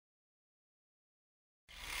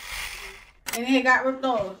and it got ripped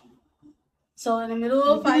off. So in the middle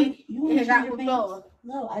of the fight, it got ripped off.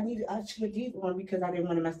 No, I put these on because I didn't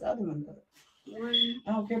want to mess the other one up.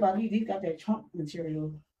 I don't care about these. These got that trunk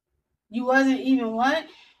material. You wasn't even what?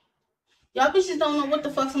 Y'all bitches don't know what the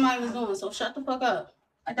fuck somebody was doing, so shut the fuck up.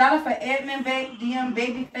 $1 for admin bag, DM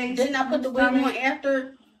baby face. Didn't I put the wig on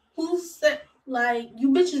after? Who said, like,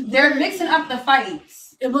 you bitches? They're mixing up the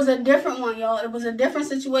fights. It was a different one, y'all. It was a different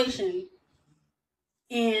situation.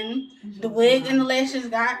 And the wig and the lashes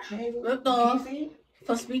got ripped off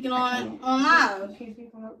for speaking on live.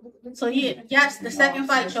 So yeah, yes, the second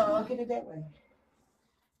fight, y'all.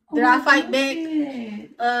 Did I fight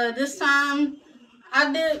back? This time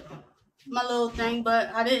I did my little thing,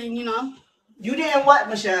 but I didn't, you know. You didn't what,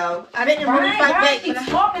 Michelle? I didn't really fight back. But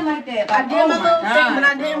talking like that. Like, I did my little thing, but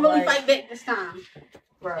I didn't really fight back this time.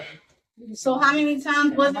 Right. So how many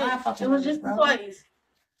times was it? It was just twice.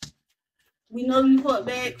 We know you fought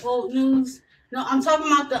back. Old news. No, I'm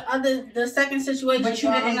talking about the second situation. But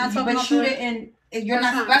you didn't. But you didn't. You're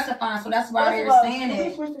not specifying, so that's why you're saying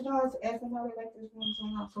it.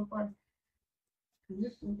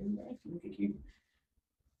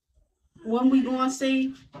 When we gonna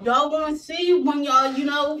see, y'all gonna see when y'all, you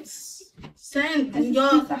know, send when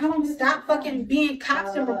y'all stop fucking being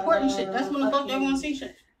cops and reporting shit. That's when the fuck y'all gonna see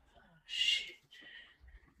shit.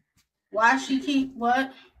 Why she keep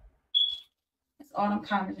what? It's all them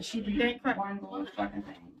comments that she be one little fucking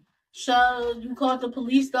thing. So you called the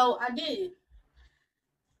police though? I did.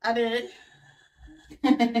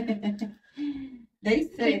 They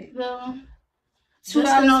said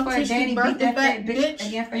 $2 for a Danny beat that fat bitch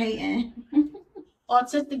again for hating.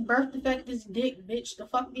 Autistic birth defect is dick, bitch. The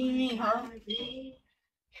fuck do you mean, huh?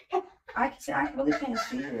 I really can't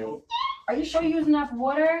see it. Are you sure you're using enough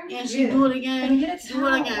water? And she do it again. Get a towel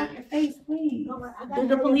on your face, please. Did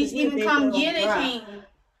the police even come get it?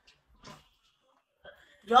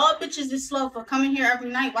 Y'all bitches is slow for coming here every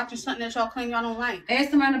night watching something that y'all claim y'all don't like.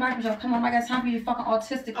 Ask somebody in the back of y'all. Come on, I got time for your fucking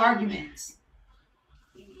autistic arguments.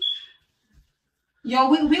 Yo,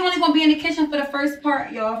 we only gonna be in the kitchen for the first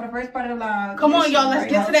part, y'all. For the first part of the live. Come on, y'all. Let's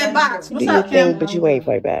get to that box. What's up, Kim? Do your thing, but you ain't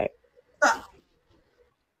fight back.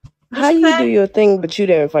 How you do your thing, but you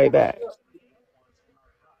didn't fight back?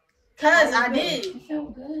 Cause I did.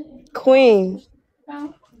 Queen,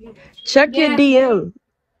 check your DM.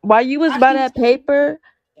 While you was by that paper,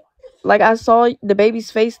 like I saw the baby's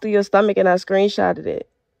face through your stomach and I screenshotted it.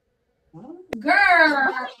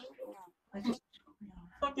 Girl.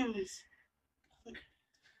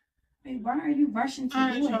 Hey, why are you rushing to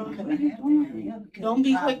do it? What are you doing? Don't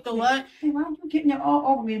be quick to what? Hey, why are you getting it all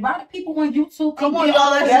over me? Why do people on YouTube? Come on, y'all,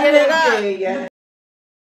 let's get it up.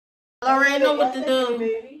 I already know what to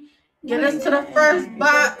do. Get us to the first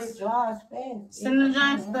box. Send the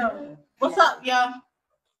giant stuff. What's up, y'all?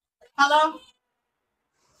 Hello?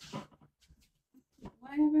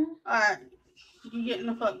 Alright. You getting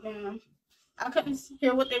the fuck down. I couldn't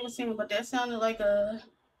hear what they were saying, but that sounded like a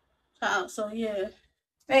child, so yeah.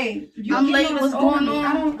 Hey, I'm late. What's going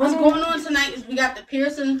on? What's going on tonight is we got the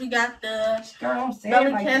piercings, we got the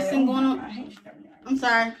belly testing going on. I'm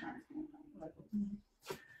sorry.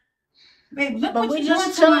 Babe, look but what we you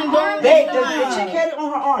just chilling doing. Babe, the chick had it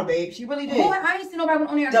on her arm, babe. She really did. Boy, I ain't seen nobody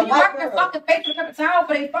on there. You wipe their fucking face with a paper towel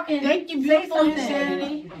for they fucking. Thank you, beautiful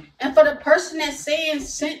insanity. And for the person that's saying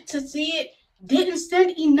sent to see it, didn't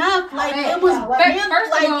send enough. Like it was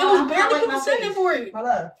barely people sending for it.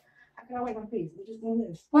 Hello. I can't wait my face. We're just doing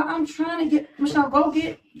this. Well, I'm trying to get Michelle. Go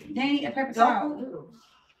get Danny a paper towel.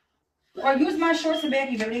 Or use my shorts and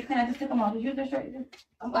baggy, baby. Can I just take them off? Use their shorts.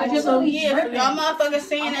 So yeah, y'all motherfuckers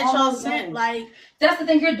saying that y'all sent like that's the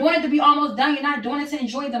thing. You're doing it to be almost done. You're not doing it to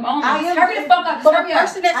enjoy the moment. Hurry the fuck up. Just hurry up.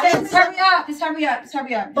 Just hurry up. Just hurry up. Just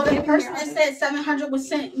hurry up. But the person that said 700 was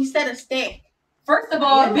sent, we said a stack. First of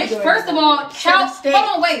all, bitch. First of all, Cal. Hold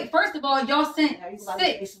on, wait. First of all, y'all sent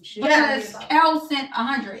 6 because Cal sent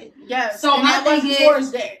 100. Yes. So my thing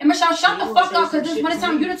is, and Michelle, shut the fuck up because this when it's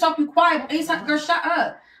time you to talk, you quiet. But anytime, girl, shut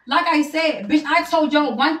up. Like I said, bitch, I told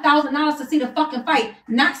y'all $1,000 to see the fucking fight,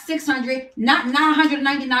 not 600, not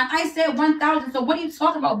 999. I said 1,000. So what are you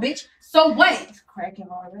talking about, bitch? So what? It's cracking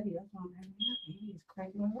already. That's what I'm having. It's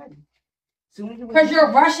cracking already. Because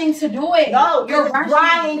you're rushing to do it. No, you're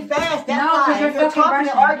drying fast. That's why you're talking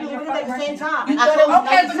and arguing at the same time. You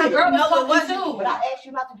okay, but the girl was talking too. But I asked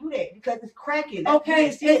you not to do that because it's cracking. Okay,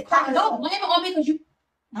 it's cracking. Don't blame it on me because you.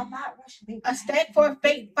 I'm not rushing, baby. A stack for a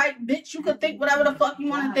fake fight, bitch. You could think whatever the fuck you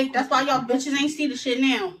want to think. That's why y'all bitches ain't see the shit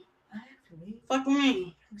now. Fuck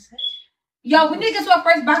me. Yo, we need to get to our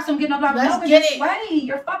first box. I'm getting up. Let's get it. Sweaty.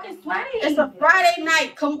 You're fucking sweaty. It's a Friday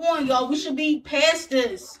night. Come on, y'all. We should be past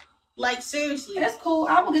this. Like, seriously. That's cool.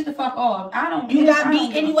 I will get the fuck off. I don't. You got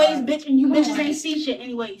beat anyways, bitch, and you bitches ain't see shit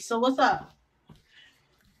anyway. So what's up?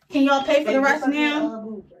 Can y'all pay for the rest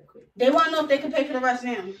now? They want to know if they can pay for the rest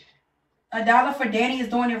now. $1 for Danny is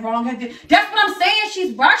doing it wrong. That's what I'm saying.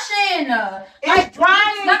 She's rushing. It's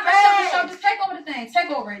Brian. Just take over the thing. Take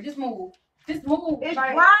over it. Just move. Just move. It's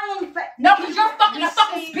Brian. No, because you're fucking a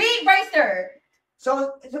fucking speed racer.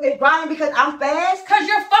 So it's Brian because I'm fast? Because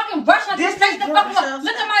you're fucking rushing. This is the fucking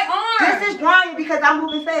look at my arm. This is Brian because I'm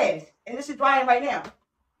moving fast. And this is Brian right now.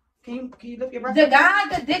 Can you look your breath? The guys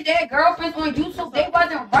that did their girlfriends on YouTube, they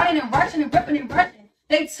wasn't running and rushing and ripping and rushing.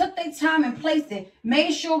 They took their time and placed it.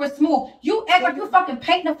 Made sure it's smooth. You act like you fucking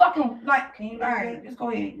painting the fucking like. Can you alright, just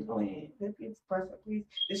go ahead. Just go ahead. It's perfect, please.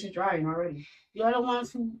 This is drying already. You're the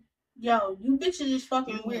ones who, yo, you bitches is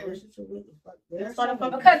fucking weird. Because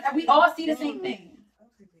we all see the same thing.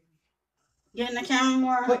 Get in the camera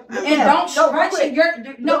more. And don't stretch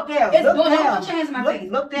it. No, it's don't put your hands in my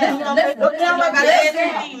face. Look down. Look down like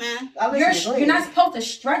I man. You're not supposed to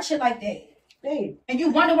stretch it like that. Babe. And you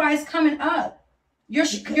wonder why it's coming up. You're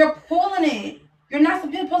pulling it. You're not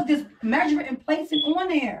supposed to just measure it and place it on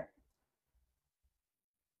there.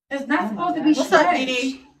 It's not supposed to be What's stretched. up,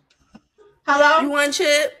 Didi? Hello? You want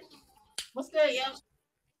chip? What's good, yo?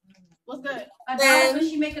 What's good? $1 for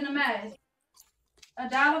she making a mess.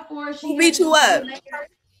 $1 for she. Who beat you up?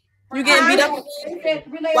 You getting beat up?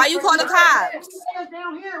 Why you call the cops?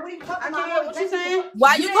 Down here. What are you talking about? What you saying?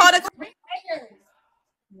 Why you call the cops?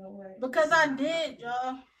 Because I did,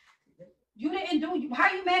 y'all. You didn't do.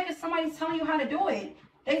 How you mad because somebody's telling you how to do it?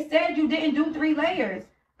 They said you didn't do 3 layers.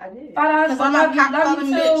 I did. Because I'm a pop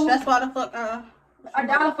calling bitch. That's why the fuck.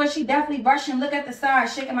 $1 for she definitely rushing. Look at the side,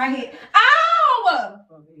 shaking my head. Ow!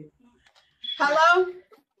 Hello?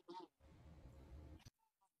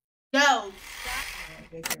 Yo.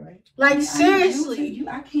 Like, seriously.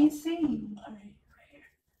 I can't see.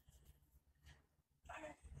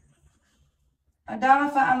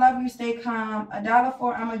 $1 for I love you, stay calm. $1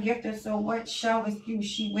 for I'm a gifter, so what show excuse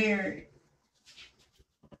she weird?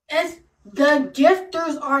 It's the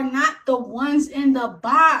gifters are not the ones in the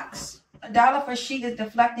box. $1 for she is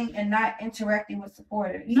deflecting and not interacting with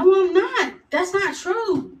supporters. No, I'm not. That's not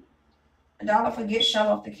true. $1 for get shut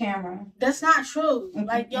off the camera. That's not true.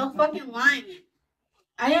 Like, y'all fucking lying.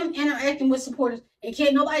 I am interacting with supporters. And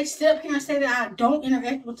can't nobody sit up here and say that I don't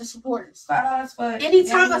interact with the supporters. $5 for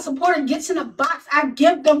anytime a supporter gets in a box, I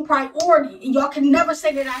give them priority. And y'all can never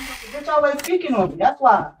say that I don't. Bitch always speaking on me. That's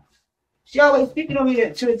why. She always speaking on me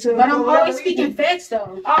to but I'm always speaking facts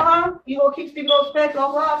though. You gonna keep speaking those facts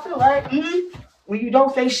overall too, right? Mm-hmm. When you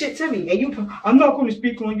don't say shit to me. And I'm not gonna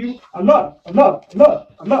speak on you. I'm not.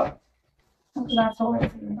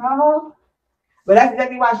 But that's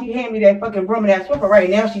exactly why she handed me that fucking broom and that Swiffer right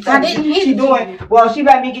now. She doing well. She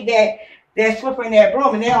let me get that Swiffer and that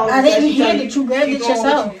broom, and now I didn't hand it. You grabbed it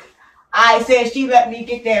yourself. I said she let me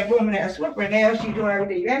get that broom and that Swiffer, and now she's doing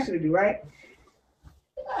everything you asked her to do, right?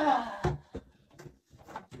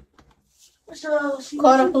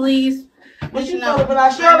 Call the police. But you know, they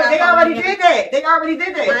already did that.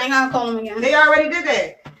 I ain't gonna call them again. They already did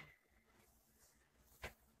that.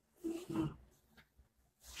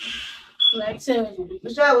 Like, seriously.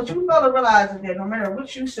 Michelle, what you fella realize is that no matter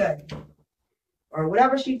what you say, or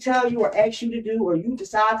whatever she tell you or asks you to do, or you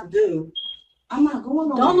decide to do, I'm not going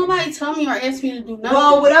on. Don't nobody tell me or ask me to do nothing.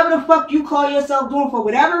 Well, whatever the fuck you call yourself doing for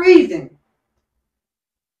whatever reason,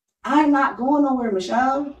 I'm not going nowhere,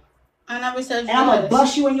 Michelle. I never said you. And I'm gonna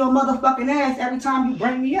bust you in your motherfucking ass every time you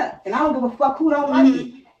bring me up. And I don't give a fuck who don't like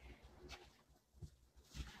it.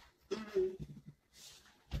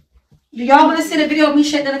 Do y'all want to see the video of me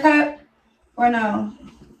shit to the cop? Or no?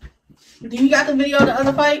 Do you got the video of the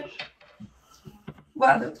other fight?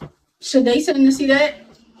 Well, should they send to see that?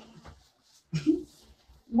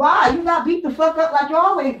 Why? You got beat the fuck up like you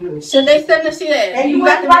always do. Should they send to see that? And you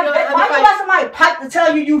got why you got somebody pipe to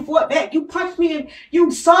tell you fought back? You punched me and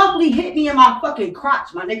you softly hit me in my fucking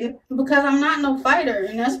crotch, my nigga. Because I'm not no fighter,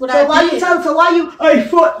 and that's what I did. So why you I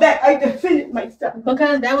fought back? I defended myself.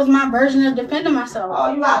 Because that was my version of defending myself.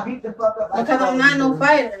 Oh, you got beat the fuck up. Like because I'm not no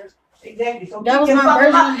fighter. Exactly. So that was my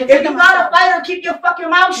version of defending myself. If you're not a fighter, keep your fucking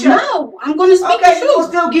mouth shut. No, I'm going to speak the truth. You will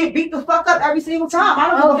still get beat the fuck up every single time.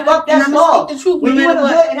 I don't give a fuck. That's all. Speak the truth, when you in the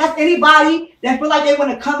hood, and that's anybody that feel like they want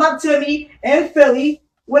to come up to me in Philly,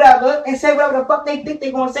 whatever, and say whatever the fuck they think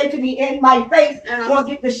they're going to say to me in my face, and I'm going to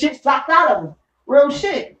get the shit slapped out of them. Real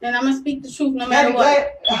shit. And I'm going to speak the truth no matter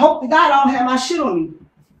what. I hope to God I don't have my shit on me.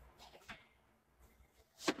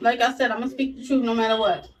 Like I said, I'm going to speak the truth no matter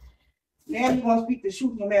what. Now you gonna speak the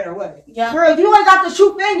truth no matter what. Yeah. Girl, you ain't got the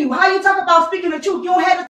truth in you. How you talk about speaking the truth? You don't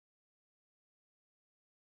have the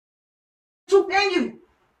Truth in you.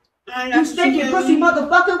 You stinking pussy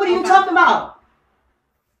motherfucker. What are you talking about?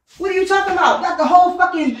 What are you talking about? Got the whole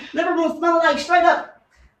fucking living room smelling like straight up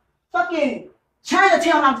fucking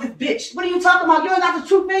Chinatown out this bitch. What are you talking about? You ain't got the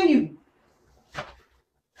truth in you.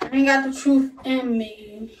 I ain't got the truth in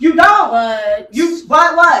me. You don't.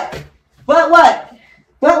 But what? But what?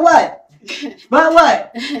 But what? But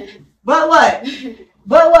what? But what?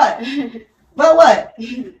 But what? But what?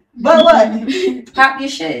 But what? Pop your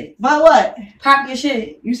shit. But what? Pop your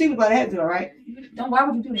shit. You see what I had to do, right? Don't. Why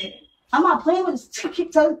would you do that? I'm not playing with this.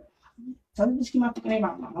 Keep telling me just keep my fucking name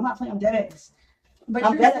out. I'm not playing. I'm dead ass.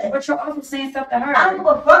 But you're also saying stuff to her. I don't give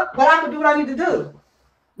a fuck, but I can do what I need to do.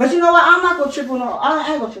 But you know what? I'm not gonna trip on her.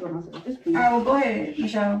 I ain't gonna trip on myself. All right, well, go ahead,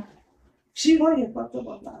 Michelle. She's gonna get fucked up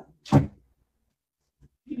on that.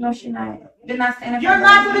 No, she's not. You're not standing. You're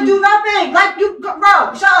not gonna do nothing. Like you,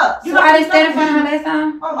 bro. Shut up. So I didn't stand in front of her last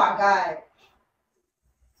time. Oh my god.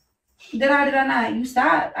 Did I not? You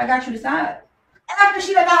stopped. I got you to stop. And after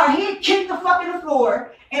she done got her head kicked the fuck in the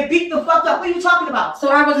floor and beat the fuck up, what are you talking about? So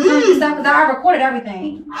I wasn't telling you to stop because I recorded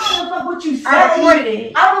everything. I don't give a fuck what you said. I recorded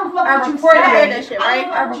it. I don't give a fuck what you said. Y'all heard that shit, right?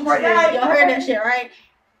 I recorded it. Y'all heard that shit, right?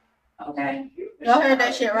 Okay. Y'all heard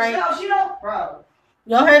that shit, right? No, she don't, bro.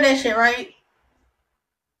 Y'all heard that shit, right?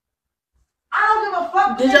 I don't give a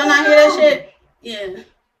fuck. Did y'all not hear that shit? Yeah.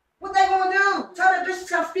 What they gonna do? Tell that bitch to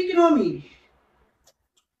stop speaking on me.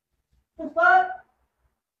 The fuck?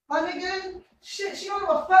 My nigga? Shit, she don't give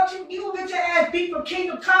a fuck. You will get your ass beat from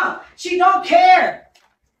Kingdom Come. She don't care.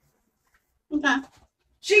 Okay.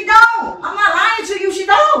 She don't. I'm not lying to you. She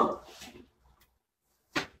don't.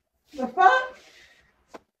 The fuck?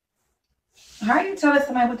 How do you tell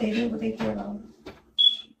somebody what they do, what they care about?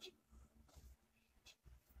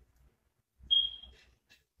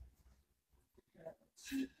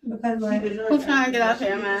 Because like, Who's trying to get out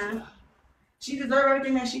here, man? She deserves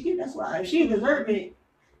everything that she gets. That's why. If she deserve it,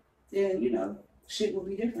 then, you know, shit will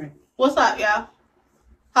be different. What's up, y'all?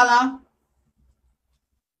 Hello?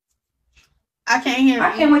 I can't hear you.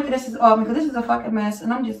 I can't wait till this is over because this is a fucking mess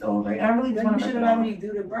and I'm just over it. I really just You want to should have let me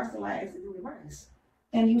do the breast and I asked to do the breast.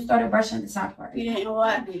 And you started brushing the top part. You didn't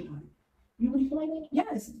what? You really feel like that?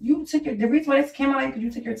 Yes, you took your. The reason why this came out because you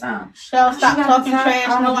took your time. Shell, stop You got talking the time. trash. I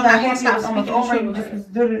don't No, know I'm if I not gonna had stop you almost speaking over truth.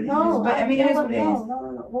 you. But I mean, it is what it is.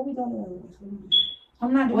 No. What we doing?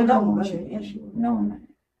 I'm not doing no, I'm not.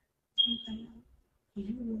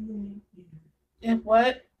 If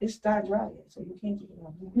what? It starts right, so you can't do it.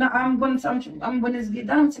 No, I'm when this get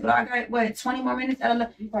done. I got what 20 more minutes at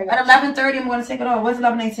 11:30. I'm going to take it off. What's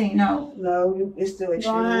 11:18? No, it's still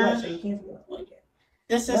extremely wet, so you can't do it.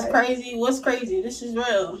 This is crazy. What's crazy? This is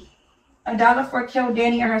real. $1 for kill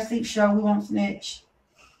Danny and her sleep show. We won't snitch.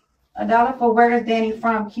 $1 for where is Danny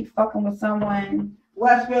from? Keep fucking with someone.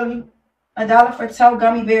 West Philly. $1 for tell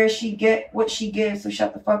gummy bears she get what she gives. So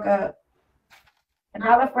shut the fuck up.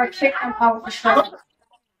 $1 for kick and power for sure.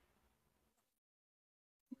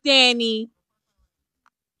 Danny.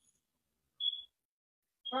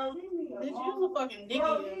 Bro, leave me alone. Did you use a fucking dick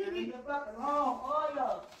Bro, in leave me there, the fuck alone, all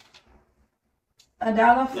y'all.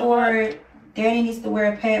 $1 for Danny needs to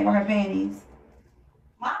wear a pad with her panties.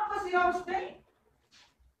 My pussy don't stink.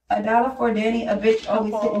 $1 for Danny, a bitch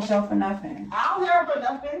always hitting show for nothing. I don't hear her for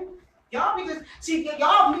nothing. Y'all be just, see,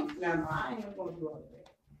 y'all be, nah, I ain't even gonna do all of that.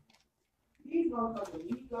 These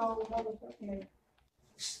motherfucking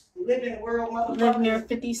living world motherfuckers. Live near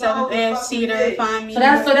 57th Ave, Cedar, find me. So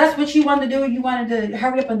that's what you wanted to do. You wanted to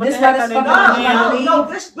hurry up and What this the heck why this are they fucking doing? No,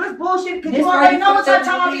 this bullshit, because This you already know what time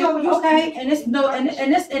time I'll be on. Okay, and it's no, and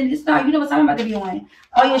it's not. You know what time I'm about to be on.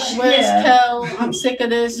 Oh yeah, shit. Where's Yeah, Kel? I'm sick of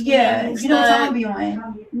this. yeah. You know what time I'll be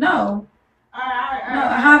on. No,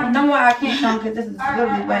 Alright. no, I can't come because this is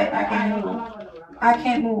really wet. I can't move. I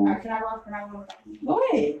can't move. Can I walk? Go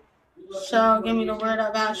ahead. So give me the word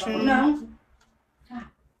I got you. No.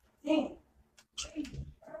 Damn.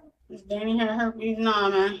 Is Danny had herpes? Nah,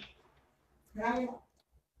 man.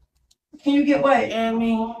 Can you get what? Yeah,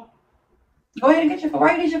 me. Go ahead and get your phone.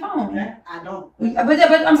 Why you need your phone? I don't. But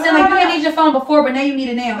I'm saying like you didn't need your phone before, but now you need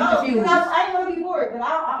it now. I'm confused. I ain't gonna be bored, but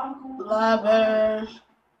I'm cool. Lie better.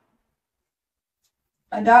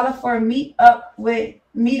 $1 for meet up,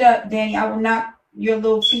 Danny. I will knock your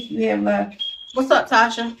little teeth you have left. What's up,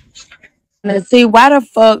 Tasha? Let's see, why the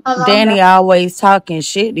fuck Hello? Danny always talking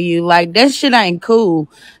shit to you? Like, that shit ain't cool.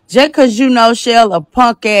 Just cause you know Shell a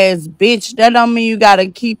punk ass bitch, that don't mean you gotta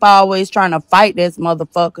keep always trying to fight this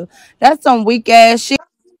motherfucker. That's some weak ass shit.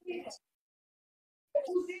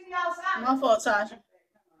 My fault, Tasha.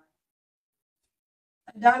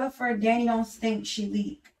 $1 for Danny don't stink, she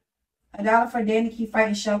leak. $1 for Danny keep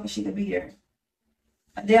fighting Shell because she the beater.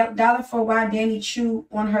 $1 for why Danny chew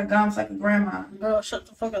on her gums like a grandma. Girl, shut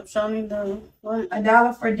the fuck up. Show me the what?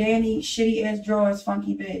 $1 for Danny shitty ass drawers,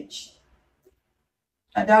 funky bitch.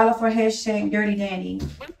 $1 for hashtag dirty Danny.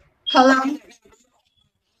 Hello.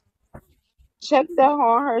 Check that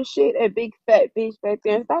on her shit, a big fat bitch back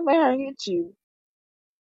there. And stop letting her hit you.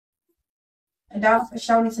 $1 for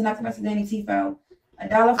Shawty to knock the rest of Danny teeth out.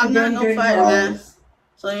 $1 for I'm Danny not no dirty fighter, man. drawers.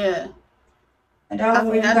 So yeah. $1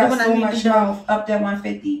 for you got so much mouth up that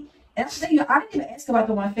 150. And I'm saying, I didn't even ask about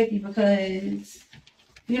the 150 because,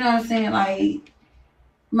 you know what I'm saying, like,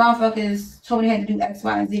 motherfuckers told me they had to do X,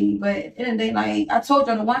 Y, and Z. But at the end of the day, like, I told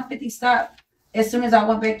y'all the 150 stopped as soon as I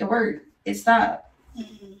went back to work. It stopped.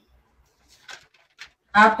 Mm-hmm.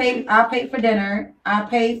 I paid for dinner. I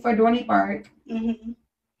paid for Dorney Park. Mm-hmm.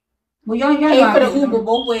 Well, y'all paid for the Uber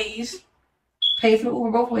both ways. Paid for the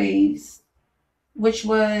Uber both ways, which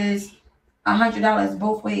was $100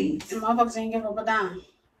 both ways. And motherfuckers ain't give up a dime.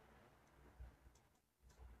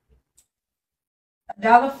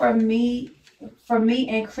 $1 for me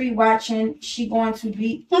and Cree watching. She going to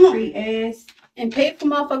beat Cree ass. And paid for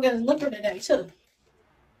motherfuckers liquor today too.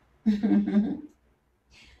 $1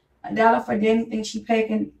 for Danny thinks she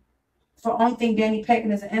packing. For only thing Danny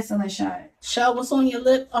packing is an insulin shot. Shell, what's on your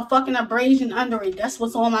lip? A fucking abrasion under it. That's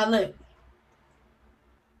what's on my lip.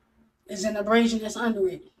 It's an abrasion that's under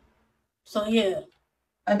it. So yeah.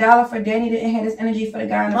 $1 for Danny didn't have this energy for the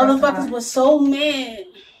guy in the motherfuckers restaurant. was so mad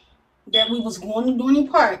that we was going to Dorney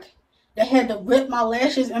Park. They had to rip my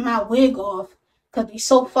lashes and my wig off because they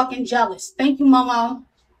so fucking jealous. Thank you, Momo.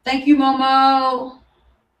 Thank you, Momo.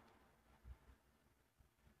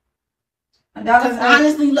 Because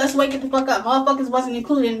honestly, let's wake it the fuck up. Motherfuckers wasn't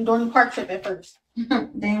included in the Dorney Park trip at first.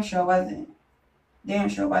 Damn sure wasn't. Damn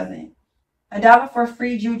sure wasn't. $1 for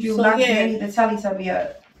free juju. So, Lock yeah. Danny the Teletubby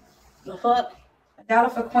up. The fuck?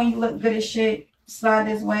 $1 for Queen. You look good as shit. Slide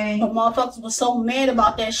this way. But motherfuckers was so mad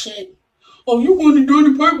about that shit. Oh, you going to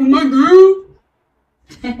Dorney Park with my girl?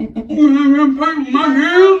 You going to park with my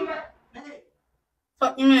girl?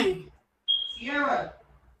 Fuck you, man. Sierra.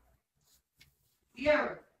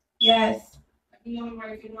 Yes. You only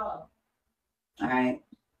ready to get off. All right.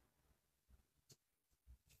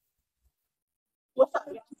 What's up?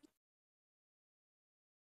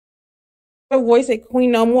 Her voice at Queen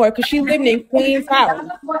no more because she living in Queen's house.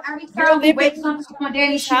 Girl, they wait on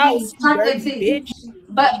Danny's house, bitch.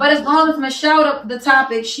 But as long as Michelle up the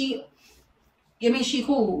topic, she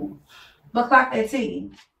cool. But clock that tea.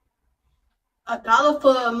 $1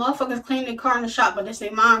 for motherfuckers clean their car in the shop, but it's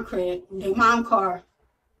their mom crib, their mom car.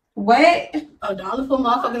 What? $1 for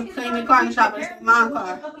motherfuckers clean their car in the shop, but it's their mom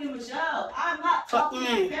car. Fucking Michelle. I'm not Fuck talking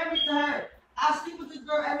me. married to her. I sleep with this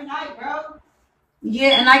girl every night, bro.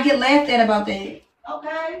 Yeah, and I get laughed at about that.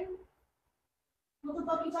 Okay. What the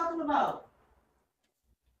fuck are you talking about?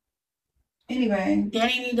 Anyway.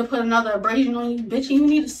 Daddy need to put another abrasion on you. Bitch, you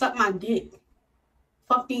need to suck my dick.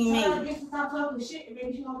 Fuck do you mean? Stop talking shit and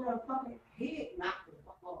then you don't get a fucking head knocked the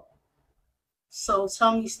fuck off. So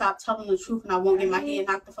tell me stop telling the truth and I won't get my head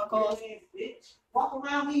knocked the fuck off. Bitch. Walk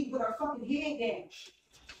around me with her fucking head down.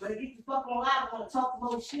 Better get the fuck on live. I want to talk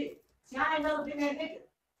about shit. See, I ain't never been that nigga.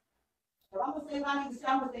 If I'm gonna say what I need to say,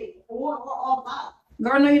 I'm gonna say on or off live.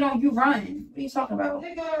 Girl, no, you don't. You run. What are you talking about?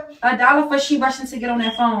 Nigga, $1 for she rushing to get on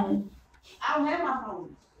that phone. I don't have my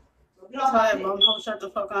phone. So get Tell off my that dick. bro, no, shut the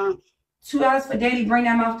fuck up. $2 for Danny bring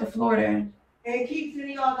that mouth to Florida. And keep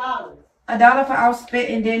sending y'all dollars. $1 for out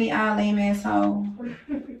spitting Danny out lame asshole.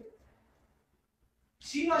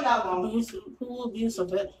 She know y'all won't. Who abuse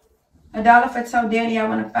of it? $1 for tell Danny I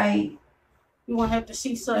want to fight. You won't have to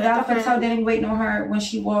see so $1 for tell Danny waiting on her when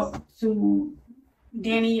she walked to.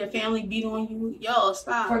 Danny, your family beat on you. Yo,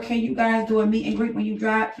 stop. Or can you guys do a meet and greet when you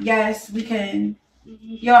drop? Yes, we can.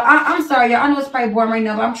 Mm-hmm. Yo, I'm sorry, y'all. I know it's probably boring right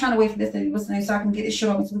now, but I'm trying to wait for this to listen so I can get this shit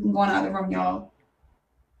over so we can go in the other room, y'all.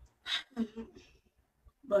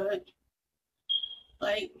 But,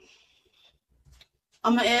 like,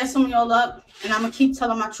 I'm going to add some of y'all up, and I'm going to keep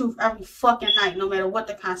telling my truth every fucking night, no matter what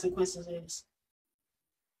the consequences is.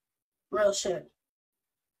 Real shit.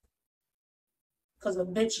 Because a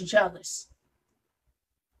bitch jealous.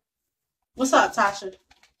 What's up, Tasha?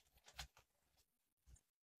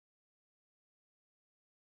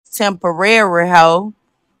 Temporary hoe.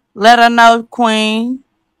 Let her know, Queen.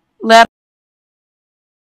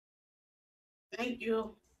 Thank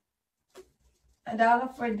you.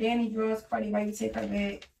 $1 for Danny draws Cardi while you take her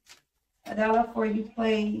back. $1 for you to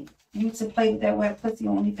play with that wet pussy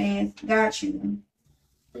OnlyFans. Got you.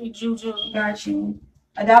 Free Juju. Got you.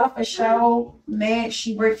 $1 for show. Mad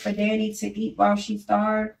she worked for Danny to eat while she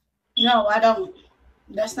starved. No, I don't.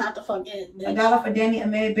 That's not the fuck it. $1 for Danny, a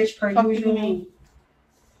mad bitch per Fuck you usual. mean?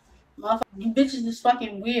 Motherfucker, you bitches is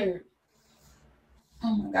fucking weird.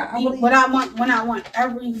 Oh my God. What I want when I want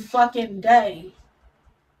every fucking day.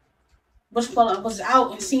 Which was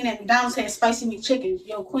out and seen at McDonald's had spicy meat chicken.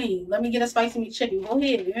 Yo, Queen, let me get a spicy meat chicken. Go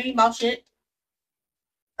ahead. You ain't about shit.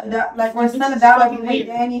 Like for $1 you hate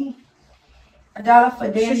Danny. $1 for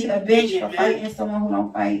Danny, a bitch for fighting someone who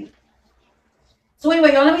don't fight. So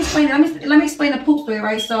anyway, y'all, let me explain the poop story,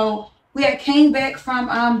 right? So we had came back from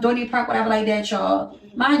Dorney Park, whatever like that, y'all.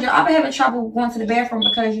 Mind you, I've been having trouble going to the bathroom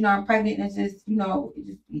because I'm pregnant and it's just,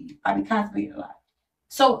 I be constipated a lot.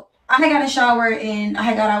 So I had got in the shower and I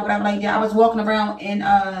had got out, whatever like that. I was walking around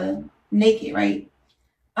in naked, right?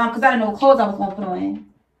 Because I didn't know what clothes I was gonna put on,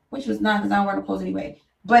 which was not because I don't wear no clothes anyway.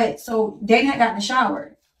 But so Danny had got in the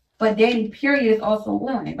shower, but Danny period is also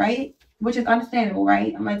on, right? Which is understandable,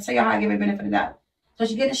 right? I'm gonna tell you how I give it benefit of the doubt. So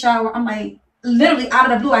she get in the shower, I'm like, literally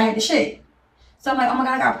out of the blue, I had the shit. So I'm like, oh my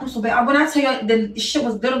God, I got poop so bad. When I tell you, the shit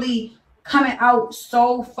was literally coming out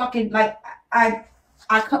so fucking, like, I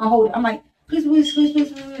couldn't hold it. I'm like, please.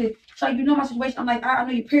 So you know my situation. I'm like, I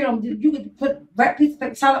know your period. You could put wet piece of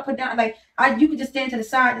paper towel, put down, like, you could just stand to the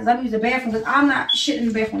side because I'm using the bathroom because I'm not shitting in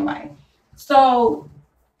the bathroom like. So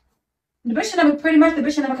the bitch never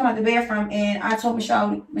come out the bathroom, and I told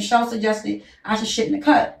Michelle suggested I should shit in the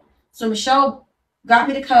cup. So Michelle got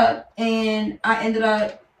me the cup, and I ended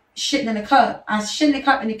up shitting in the cup. I shit in the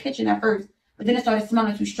cup in the kitchen at first, but then it started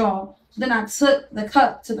smelling too strong. So then I took the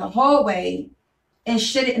cup to the hallway and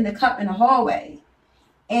shit it in the cup in the hallway.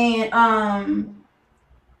 And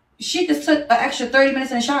she just took an extra 30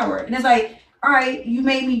 minutes in the shower. And it's like, all right, you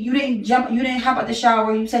didn't hop out the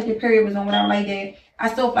shower, you said your period was on, whatever like that.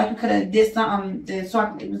 I still feel like you could have did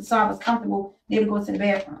something so I was comfortable able to go to the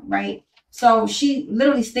bathroom, right? So she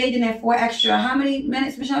literally stayed in there for extra, how many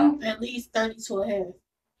minutes, Michelle? At least 32 a half.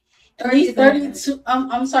 At least 32,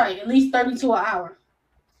 I'm sorry, at least 32 an hour.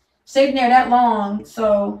 Stayed in there that long,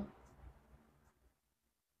 so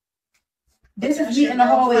this is me in the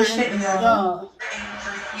hallway shitting, y'all.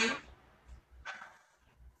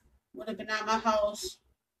 Would have been at my house.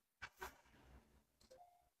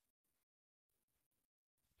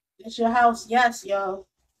 It's your house, yes, y'all.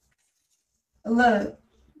 Look,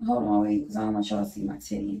 hold on, wait, because I don't want y'all to see my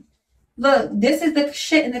titty. Look, this is the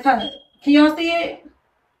shit in the cup. Can y'all see it?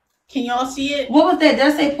 Can y'all see it? What was that? Did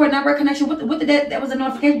I say port number connection? What did that was a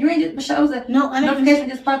notification? You ain't just, Michelle, was a notification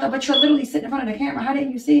just popped up, but you're literally sitting in front of the camera. How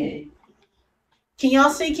didn't you see it? Can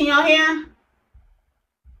y'all see? Can y'all hear?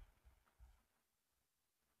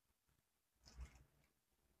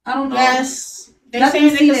 I don't know. Yes. They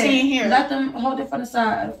saying they can see and hear. Let them hold it from the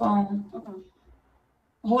side of the phone. Okay.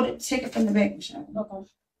 Hold it, take it from the back, Michelle. Okay.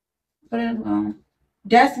 Put it in the phone.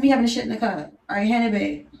 That's me having the shit in the cup. All right, hand it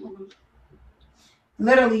back. Mm-hmm.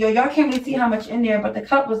 Literally, y'all can't really see how much in there, but the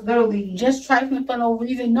cup was literally just trifling for no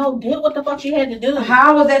reason. No, did what the fuck you had to do.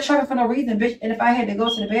 How was that trifling for no reason, bitch? And if I had to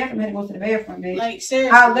go to the bathroom, I had to go to the bathroom, bitch. Like,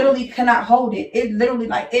 seriously. I literally cannot hold it. It literally,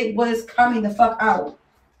 like, it was coming the fuck out.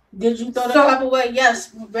 Did you throw the cup away?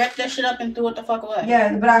 Yes. Wrap that shit up and threw it the fuck away.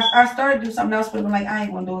 Yeah, but I started to do something else with it. I'm like, I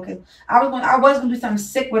ain't gonna do it because I was gonna do something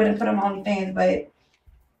sick with it and put it on OnlyFans, but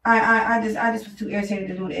I just was too irritated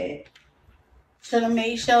to do that. Should have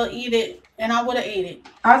made Shell eat it, and I would have ate it.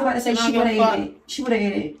 I was about to say she would have ate it. She would have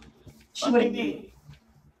ate it. She would have ate it.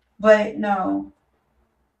 But no.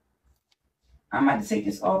 I'm about to take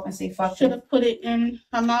this off and say fuck this. Should have put it in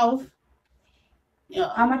her mouth. Yeah.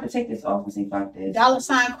 I'm about to take this off and say fuck this.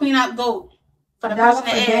 $ Queen Out Goat. For the $1 for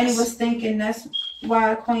Danny was thinking that's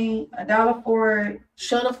why Queen. $1 for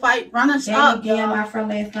should have fight runners up. Yeah, my friend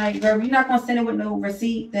last night. Girl, you're not gonna send it with no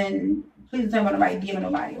receipt, then please don't tell me nobody DMing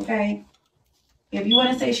nobody, okay? If you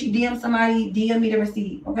want to say she DM somebody, DM me the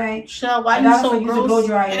receipt, okay? Sure, why you so gross?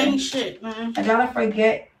 It ain't shit, man. $1 for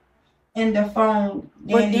get in the phone.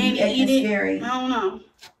 But Danny eat it? Scary. I don't know.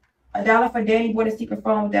 $1 for Danny bought a secret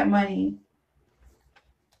phone with that money.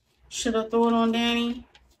 Should have threw it on Danny.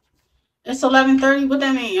 It's 11:30. What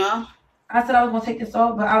that mean, y'all? I said I was gonna take this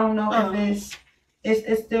off, but I don't know if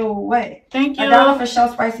it's still wet. Thank you. $1 for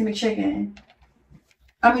Shell Spicy McChicken.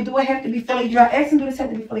 I mean, do it have to be fully dry? Ask him, do this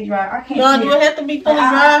have to be fully dry? I can't. No, do it have to be fully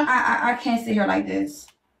dry? I can't sit here like this.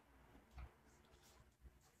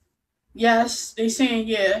 Yes, they saying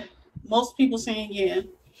yeah. Most people saying yeah.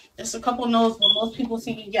 There's a couple no's, but most people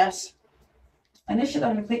saying yes. And this shit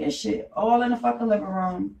on the plate, this shit all in the fucking living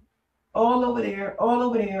room. All over there, all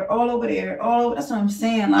over there, all over there, all over. That's what I'm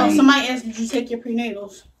saying. Like, somebody asked, did you take your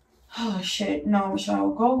prenatals? Oh shit, no,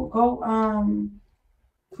 Michelle. Go.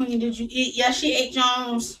 Queen, did you eat? Yeah, she ate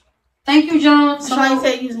Jones. Thank you, Jones. Somebody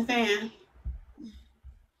said use a fan.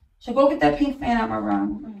 So go get that pink fan out my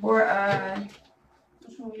room. Or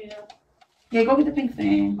which one we have? Yeah, go get the pink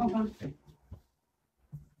fan.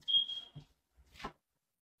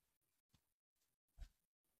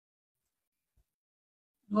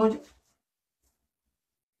 Okay.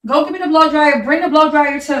 Go give me the blow dryer. Bring the blow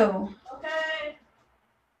dryer too. Okay.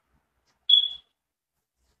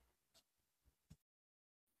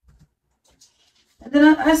 And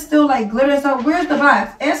then I still like glitter stuff. Where's the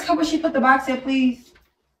box? Ask her where she put the box in, please.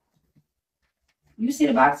 You see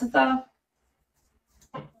the box and stuff?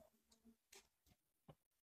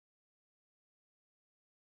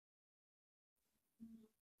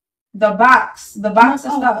 The box and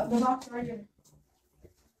stuff. The box right here.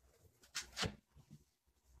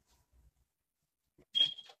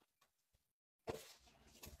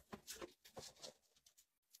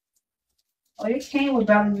 Oh, it came with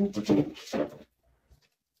balance.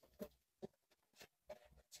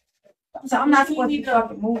 So I'm not supposed to be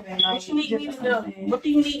fucking moving. Like, What you need me to do? What do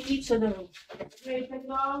you need me to do? Ready to take it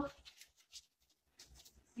off?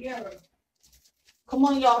 Yeah. Come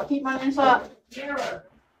on, y'all. Keep my inside. Yeah.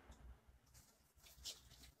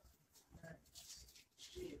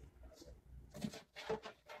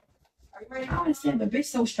 I don't understand the bitch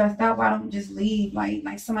so stressed out. Why don't you just leave?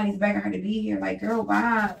 Like somebody's begging her to be here. Like, girl,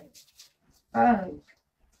 why?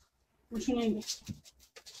 What you need?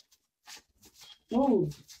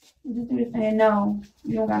 Move. Just do the thing. No,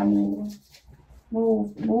 you don't gotta move.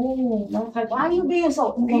 Move. Don't touch. Why are you being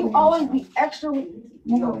so? You always be extra.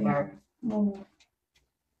 Move over here. Move.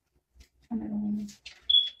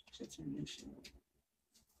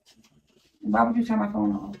 Why would you turn my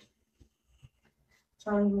phone off?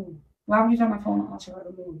 Trying to move. Why would you turn my phone off? Trying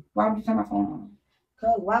to move. Why would you turn my phone off?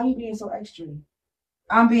 Cause why are you being so extra?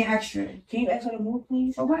 I'm being extra. Can you ask her to move,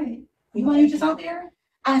 please? So what? You want you just out there?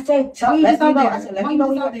 I said, tell you let just me out know. there. I said, let Why me you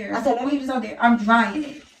know. just out there? I said, let Why me you just out there. I'm drying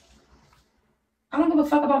it. I don't give a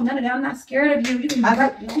fuck about none of that. I'm not scared of you. You can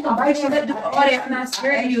bite your lip, do all that. I'm not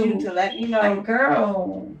scared of you. To let me know. Like,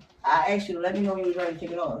 girl. I asked you to let me know when you was ready to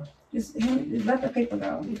take it off. Just let the paper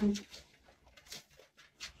go.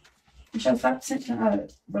 You should stop tension up.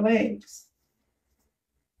 Relax.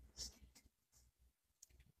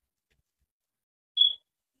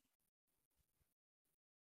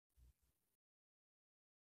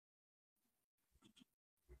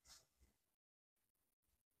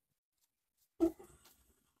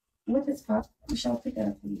 What is pop? Michelle, pick that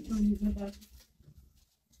up, please.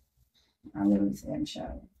 I literally said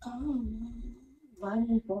Michelle. Why did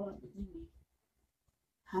it fall out the TV?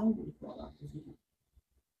 How did it fall out the TV?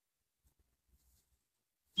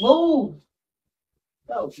 Move!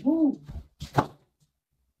 Go, move!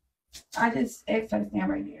 I just asked her to stand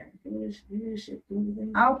right there.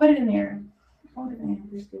 I'll put it in there. Hold it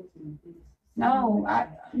in. No,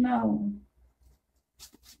 no.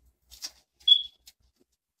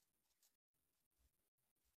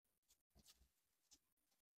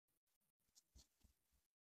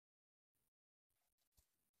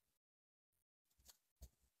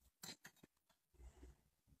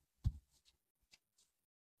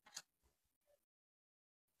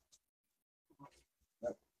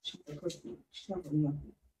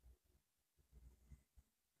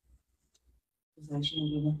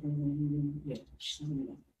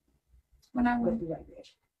 When I went right there.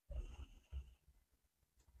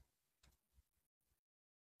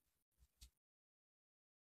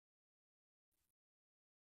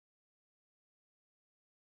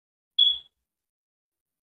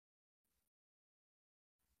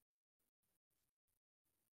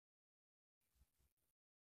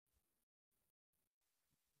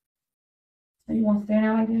 So you want to stand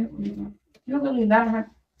out like that? You really let her.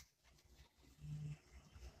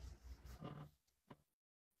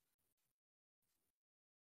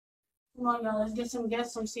 Come on, y'all. Let's get some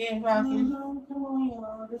serious rocking. Come on,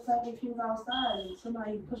 y'all. Just like if you was outside and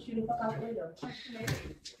somebody pushed you the fuck out there.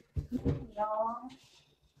 Y'all.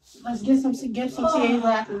 Let's get some serious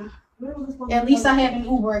rocking. At least I have an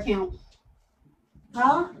Uber account.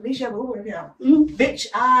 Huh? At least you have an Uber account. Mm-hmm. Bitch,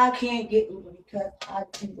 I can't get Uber because I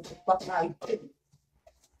think what the fuck I did.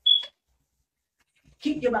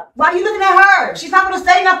 Keep your mouth. Why are you looking at her? She's not gonna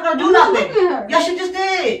say nothing or do nothing. Looking at her. Yes, she just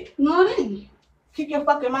did. No, I didn't. Keep your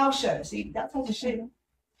fucking mouth shut. See, that type of shit.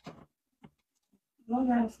 No,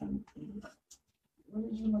 that's something. What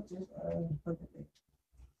did you look this fucking thing?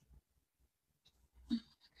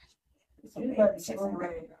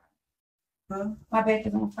 Huh? My back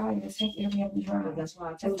is on fire. It's taking me up and dry. That's why I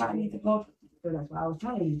That's told why I you. need to go. That's why I was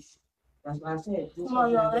telling you. That's why I said. Come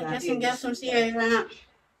on, y'all. Let's get some serious right now.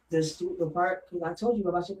 The part, because I told you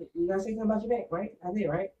about your, you gotta say something about your back, right? I did,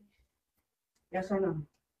 right? Yes or no?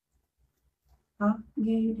 Huh?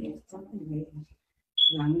 Yeah, you did. Something.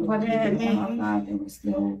 But then they were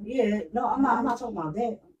still. Yeah, no, I'm not talking about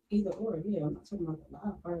that either or. Yeah, I'm not talking about the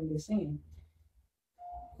live part. I'm just saying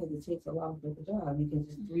because it takes a while to get the job because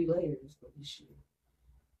it's 3 layers for this shit.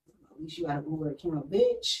 At least you got an Uber account,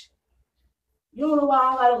 bitch. You don't know why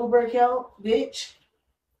I got an Uber account, bitch.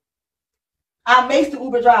 I make the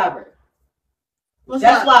Uber driver.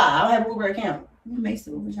 That's why I don't have an Uber account. You make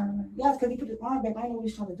the Uber driver? Yes, because he put his arm back. I know what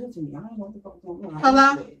he's trying to do to me. I don't know what the fuck is going on.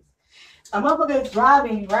 Hello? A motherfucker is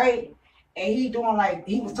driving, right? And he doing like,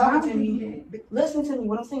 he was talking to me. Listen to me,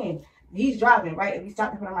 what I'm saying. He's driving, right? And we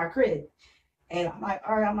stopped in front of my crib. And I'm like,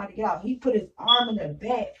 all right, I'm about to get out. He put his arm in the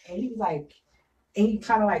back and he was like, and he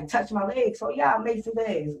kind of like touched my leg. So yeah, I made some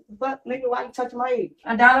legs. But nigga, why you touching my leg?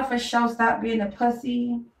 $1 for show. Stop being a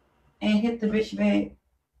pussy and hit the bitch back.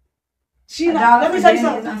 Let me tell you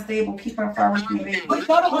something. Is unstable. Keep her far away from the baby.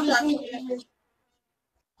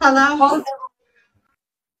 Hello?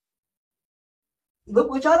 Look,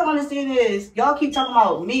 what y'all don't understand is y'all keep talking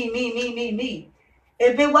about me.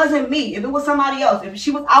 If it wasn't me, if it was somebody else, if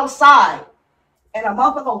she was outside and a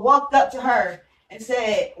motherfucker walked up to her and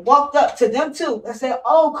said, walked up to them too and said,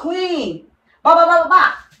 oh, queen, blah, blah, blah,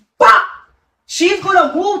 blah, blah. She's going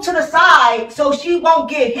to move to the side so she won't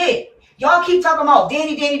get hit. Y'all keep talking about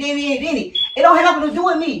Danny. It don't have nothing to do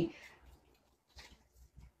with me.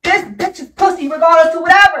 This bitch is pussy regardless of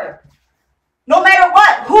whatever. No matter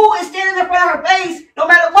what. Who is standing in front of her face, no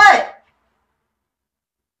matter what.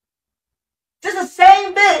 This is the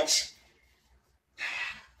same bitch.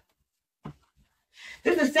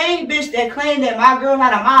 This is the same bitch that claimed that my girl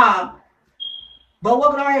had a mom, but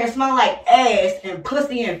walking around here smelling like ass and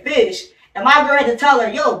pussy and fish. And my girl had to tell her,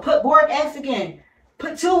 yo, put boric acid in.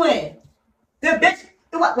 Put 2 in. The bitch,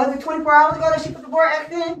 was it 24 hours ago that she put the boric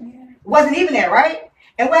acid in? Yeah. Wasn't even there, right?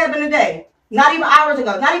 And what happened today? Not even hours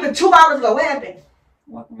ago. Not even 2 hours ago. What happened?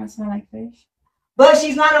 Walking around smelling like fish. But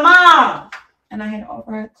she's not a mom. And I had to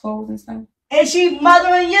offer her clothes and stuff. And she's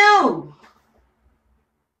mothering you.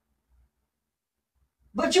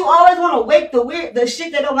 But you always want to wake the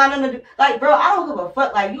shit that don't got nothing to do. Like, bro, I don't give a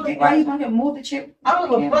fuck. Like, you. Why you gonna move the chip? I don't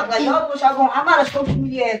give a fuck. Like, y'all what y'all going. I'm not a social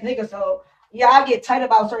media ass nigga, so yeah, I get tight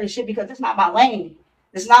about certain shit because it's not my lane.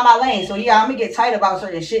 It's not my lane. So yeah, I'm gonna get tight about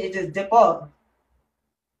certain shit and just dip off.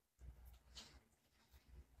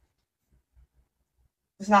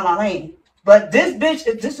 It's not my lane. But this bitch,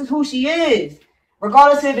 this is who she is.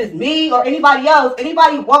 Regardless if it's me or anybody else,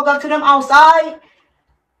 anybody walk up to them outside.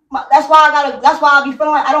 That's why I be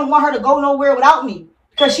feeling like I don't want her to go nowhere without me.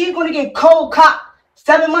 Because she's going to get cold cocked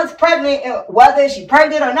 7 months pregnant, and whether she's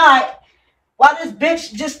pregnant or not, while this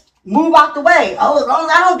bitch just move out the way. Oh, as long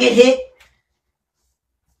as I don't get hit.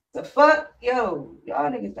 The fuck? Yo,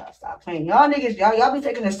 y'all niggas gotta stop playing. Y'all niggas, y'all be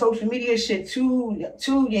taking the social media shit too,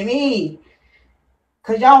 you mean?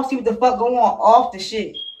 Because y'all don't see what the fuck going on off the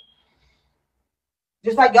shit.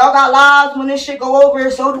 Just like y'all got lives when this shit go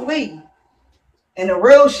over, so do we. And the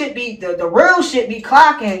real shit be the real shit be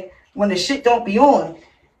clocking when the shit don't be on.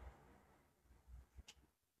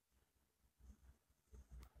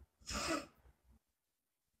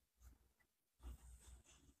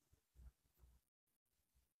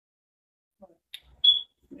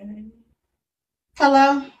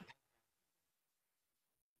 Hello?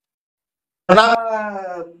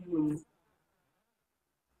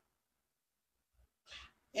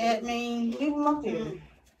 Leave them up there.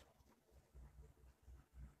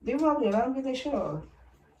 Leave them up there. Let them get their shit off.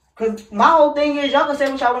 Because my whole thing is, y'all can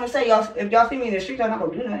say what y'all want to say. Y'all, if y'all see me in the street, y'all not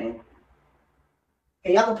going to do nothing.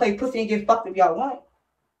 And y'all can play pussy and get fucked if y'all want.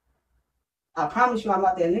 I promise you I'm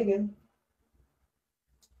not that nigga.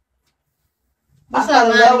 What's up,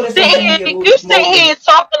 man? You sit here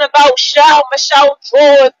talking about Michelle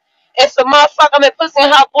drawers and some motherfucker been pussy in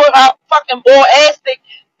her fucking boy ass stick.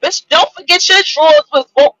 Bitch, don't forget your drawers was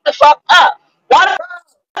woke the fuck up. Why the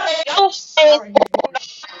fuck say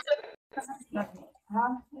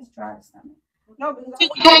huh? Let's try this time. No, because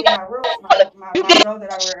I my robe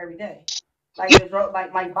that I wear every day. Like the robe,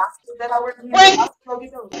 like my boxes that I wear every day. Go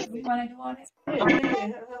get those. We want to do all this?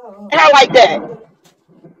 her like that?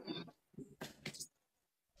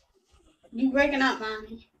 You breaking up,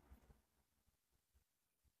 mommy.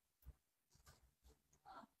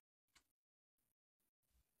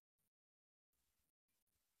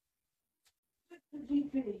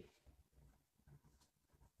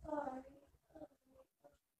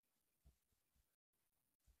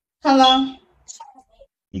 Hello?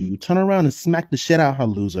 You turn around and smack the shit out her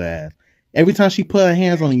loser ass. Every time she put her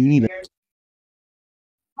hands on you, you need to.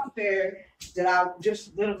 Pair that I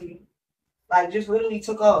just literally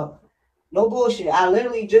took off. No bullshit. I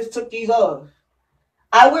literally just took these off.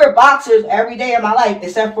 I wear boxers every day of my life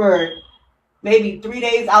except for maybe 3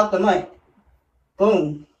 days out the month.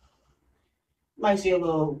 Boom. Might see a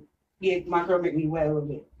little, yeah, my girl make me wet a little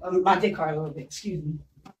bit. My dick hard a little bit, excuse me.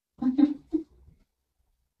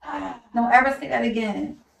 Don't ever say that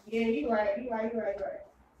again. Yeah, you right.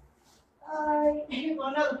 Alright, here go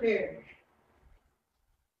another pair.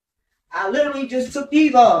 I literally just took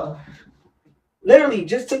these off. Literally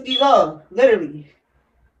just took these off. Literally.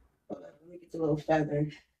 Hold on, let me get the little feather.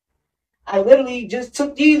 I literally just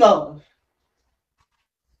took these off.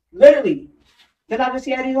 Literally. Did I just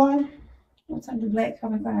see these on? What's under black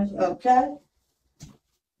coming behind you? Okay.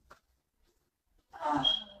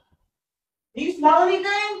 Do you smell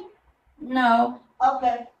anything? No.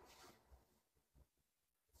 Okay.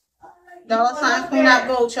 $sign Queen Not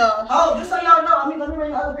Gold, y'all. Oh, just so y'all know, let me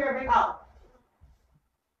bring the other pair back out.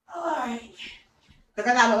 Alright.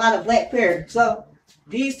 Because I got a lot of black pair. So,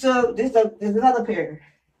 these two, there's another pair.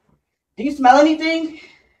 Do you smell anything?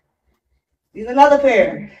 There's another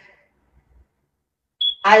pair.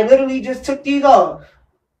 I literally just took these off.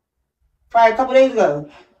 Probably a couple days ago.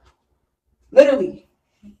 Literally.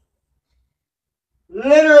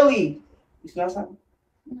 Literally. You smell something?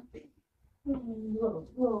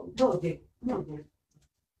 Little bit.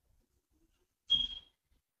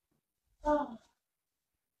 Oh.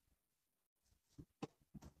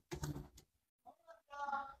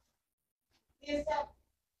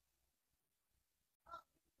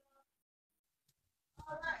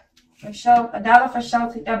 For sure, $1 for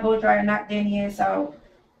sure. Take that blow dryer, knock Danny in. So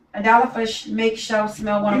 $1 for make sure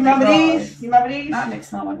smell one of the drawers. You remember these? Not make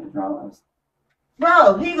smell one of the drawers.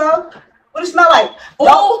 Bro, here you go. What it smell like?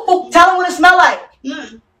 Don't tell him what it smell like.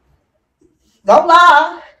 Don't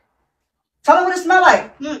lie. Tell him what it smell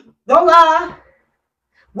like. Don't lie.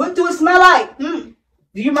 What do it smell like? Do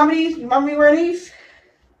you remember these? You remember me wearing these?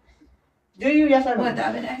 Do you? Yes or no? What, the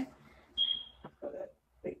other day?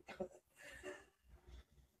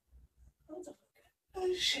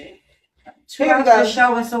 Oh, shit. 2 Here we hours go. the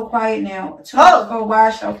show is so quiet now. 2 hours ago, why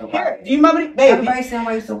show so quiet? Here, do you remember these? Baby. Everybody saying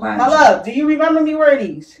why you so quiet. My love, do you remember me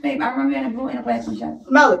wearing these? Babe, I remember in the blue and the black Michelle.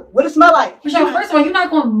 Smell it. What it smell like? Michelle, first of all, you're not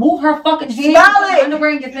going to move her fucking hand. Smell it. Underwear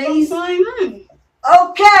in your face.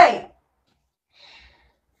 Okay.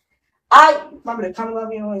 I remember the comment of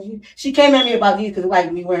me. She came at me about these because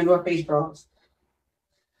like me wearing North Face drawers.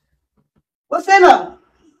 What's in them?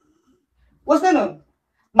 What's in them?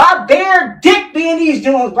 My bare dick be in these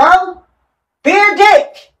joints, bro. Bare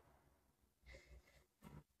dick.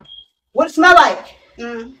 What it smell like?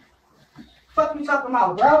 Fuck you talking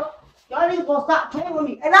about, bro? Y'all niggas gonna stop playing with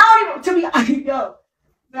me. And I don't even, to be, yo,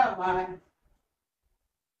 never mind.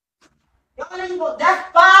 Y'all niggas gonna,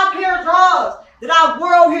 that's 5 pair of drawers that I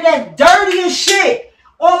wore over here that's dirty as shit.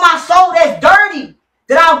 On my soul that's dirty.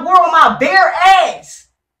 That I wore on my bare ass.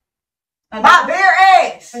 My bare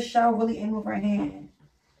ass. Michelle really ain't move her hand.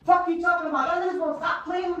 Fuck you talking about? Y'all niggas gonna stop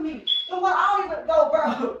playing with me. You know what? I don't even know,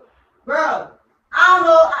 bro. Bro. I don't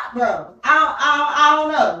know, bro. I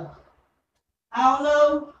don't know. I don't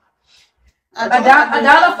know.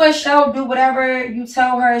 $1 for show. Do whatever you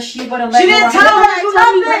tell her. She would have let. She didn't tell her to do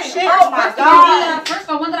nothing. Oh my god. First of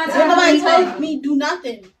all, when did I tell Nobody her? told me do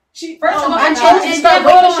nothing. First of all, I and chose to start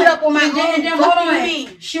then waking shit up on my own. and then hold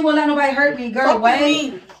on. She won't let nobody hurt me, girl.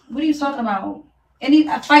 Wait. What are you talking about? Any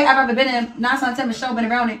fight I've ever been in, 9 times 10 Michelle been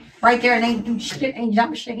around it right there and ain't do shit, ain't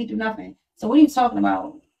jumping shit, ain't do nothing. So what are you talking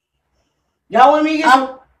about? Y'all want me to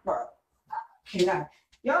get bro? Cannot.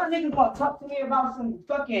 Y'all niggas gonna talk to me about some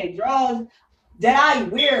fucking drawers that I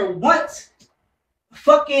wear once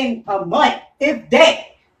fucking a month, if that.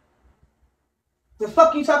 The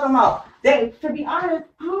fuck you talking about? That, to be honest,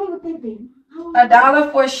 I don't even think they.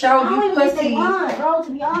 $1 for a show, you pussy.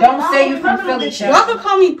 Don't say you from Philly, show. Y'all can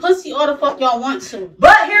call me pussy all the fuck y'all want to.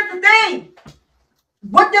 But here's the thing.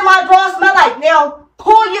 What did my drawers smell like? Now,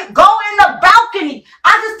 go in the balcony.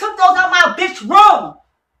 I just took those out my bitch room.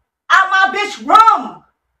 Out my bitch room.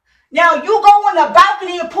 Now, you go in the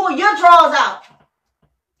balcony and pull your drawers out.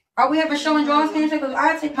 Are we ever showing drawers? Because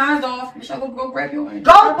I take mine off. Michelle, go grab yours.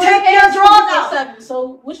 Go take your drawers out.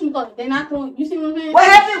 So, which one call it? They're not going. You see what I'm saying? What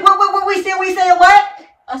happened? What we said? We said what?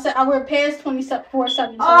 I said I wear pants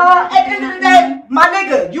 24/7. At the end of the day, my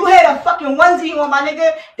nigga, you had a fucking onesie on, my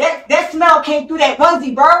nigga. That smell came through that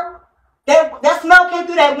onesie, bro. That smell came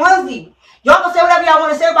through that onesie. Y'all can say whatever y'all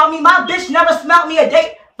want to say about me. My bitch never smelled me a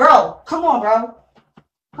day. Bro, come on, bro.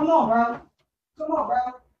 Come on, bro. Come on, bro.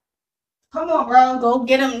 Come on, bro. Go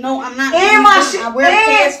get him. No, I'm not. And my shit. And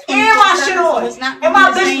my shit on. And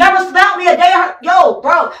my bitch never smelled me a day. Yo,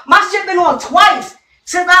 bro. My shit been on twice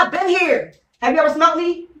since I've been here. Have you ever smelled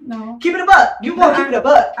me? No. Keep it a buck. You gonna keep it a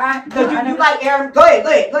buck. Because you like air. Go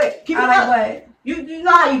ahead. Keep it a buck. What? You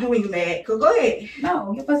know how you do when you mad. Go ahead.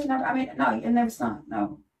 No, your pussy never. I mean, no, it never stunk.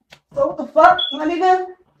 No. So what the fuck, my nigga?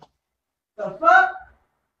 The fuck?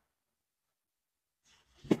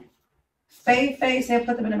 Faye said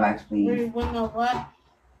put them in the box, please. We know what?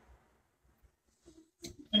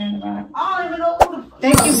 Put them in the box. I don't even know who the fuck.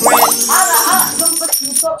 Thank you, Brett. I don't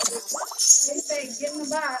fuck. They say get in the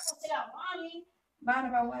box. Mad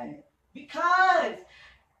about what? Because,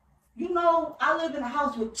 you know, I live in a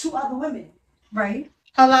house with 2 other women. Right.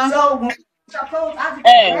 Hello. So when I clothes, I just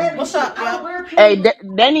Hey, What's up, y'all? hey,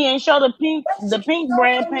 Danny ain't show the pink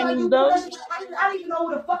brand panties though. I don't even know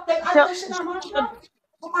who the fuck they. I Tell, that shit not mine, tell, bro.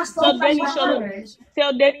 Put my tell stuff like Danny my show the shirt.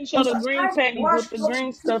 tell Danny show the I green panties wash with the clothes green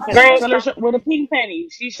with 2 stuff other in it. women. Tell her with the pink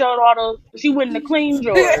panties. She showed all the. She went in the clean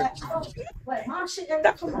drawers. Like my shit.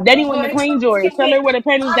 Come on, Danny bro. went in the clean drawers. Tell her where the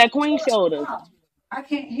panties that Queen showed us. I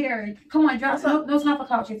can't hear it. Come on, drop. No, those not for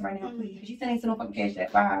couches right now, please. She's sending some fucking cash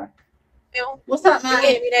that by. What's up, man? You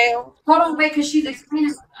get me now. Hold on, wait, cause she's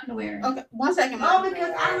explaining underwear. Okay, 1 second, No, man.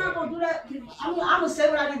 because I'm not gonna do that. I mean, I'm gonna say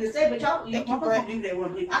what I need to say, but y'all, you motherfuckers do that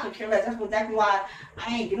one. I could care less. That's exactly why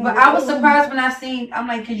I ain't getting. But I was surprised when I seen. I'm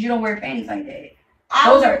like, cause you don't wear panties like that.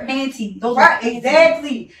 Those are panties. Those are panties.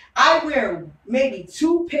 Exactly. I wear maybe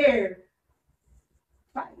 2 pair.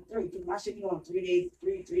 Probably 3. My shit be on 3 days.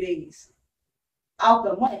 3 days. Out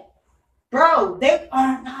the month, bro. They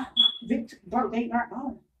are not. Bro, they aren't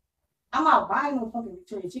on. I'm not buying no fucking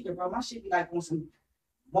Victoria's Secret, bro. My shit be like on some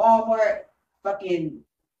Walmart, fucking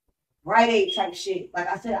Rite Aid type shit. Like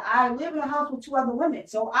I said, I live in a house with 2 other women.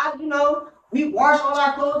 So we wash all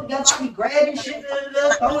our clothes together. I be grabbing shit,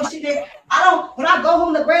 throwing shit there. When I go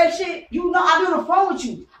home to grab shit, I be on the phone with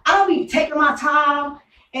you. I don't be taking my time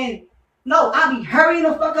and no, I be hurrying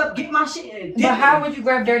the fuck up, get my shit in. But how would you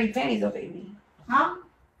grab dirty panties, though, baby? Huh?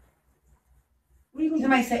 What do you mean?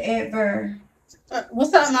 Somebody said Ed Burr.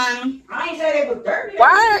 What's up, man? I ain't say they was dirty.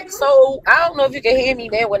 Why? So I don't know if you can hear me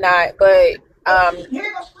now or not, but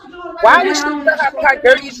why would she put her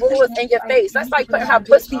dirty drawers in your face? That's like putting her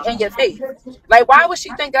pussy in your face. Like, why would she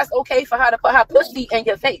think that's okay for her to put her pussy in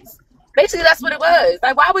your face? Basically, that's what it was.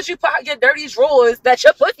 Like, why would you put your dirty drawers that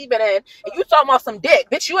your pussy been in and you talking about some dick?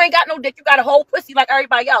 Bitch, you ain't got no dick. You got a whole pussy like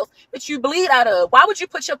everybody else, but you bleed out of. Why would you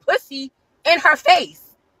put your pussy in her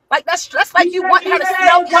face? Like, that's like you want her to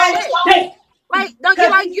smell your shit. Like, don't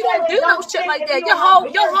you don't do no shit like that. Your whole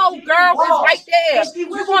girl is right there. You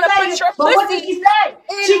want to put your pussy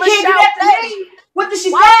in Michelle's face. What did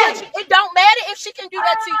she say? It don't matter if she can do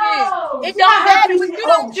that to you. It don't matter, but you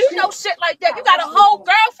don't do no shit like that. You got a whole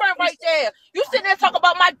girlfriend right there. You sitting there talking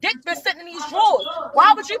about my dick been sitting in these drawers.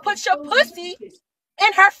 Why would you put your pussy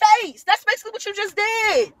in her face? That's basically what you just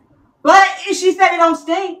did. But she said it don't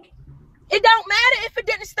stink. It don't matter if it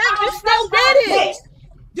didn't stink. You still did it.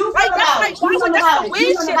 That's the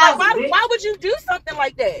weird shit. Like, why would you do something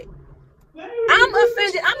like that? I'm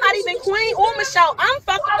offended. I'm not even Queen or Michelle. I'm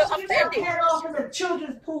fucking offended. The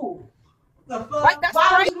children's pool. Like, that's why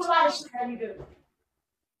right. would you do a lot of shit that you do?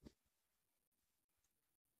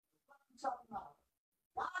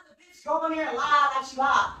 Why the bitch go in here and lie like she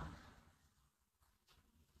lied?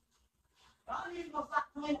 Y'all need to stop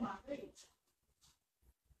playing my face.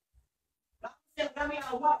 Let me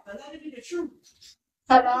out what, but let it be the truth.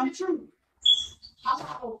 Let it be the truth. I'm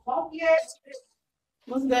not gonna funky ass.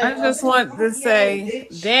 I just want to say,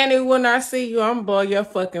 Danny, when I see you, I'm blow your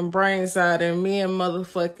fucking brains out, and me and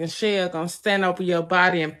motherfucking Chelle gonna stand over your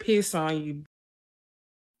body and piss on you.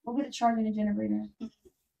 We'll get a charge in the generator.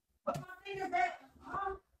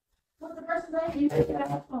 What's the person's name?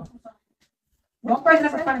 Don't press it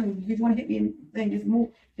up in front of me. If you want to hit me, then just move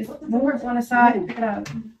it on the side and pick it up.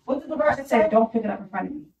 What did the person say? say? Don't pick it up in front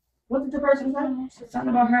of me. What did the person say? Something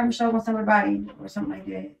about her and Michelle gonna send her body or something like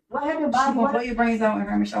that. What happened? She's gonna blow your brains out and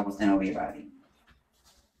her and Michelle will send over your body.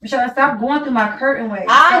 Michelle, stop going through my curtain way.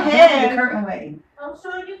 Stop going through the curtain way. I'm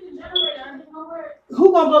sure you can generate it.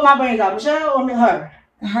 Who gonna blow my brains out? Michelle or her?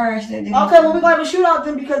 Her. Okay, well, we're gonna have a shootout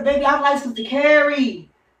then because baby, I'm licensed to carry.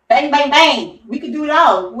 Bang, bang, bang. We can do it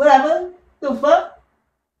all. Whatever. The fuck?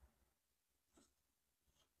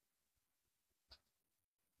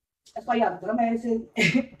 That's why y'all dumbasses.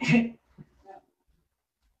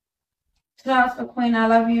 $2 for Queen, I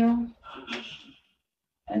love you.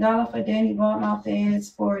 $1 for Danny Ball Mouth is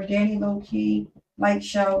for Danny Low Key, Like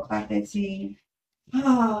Show, Clock That T.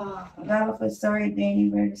 $1 for Sorry Danny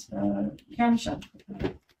Bears for Camera Show.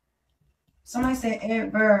 Somebody said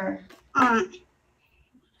Ed Burr. $1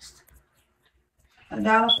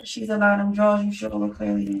 for She's Allowed Them Draws You Should Over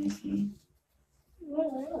Clearly Nasty.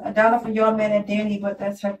 $1 for Y'all Mad at Danny, but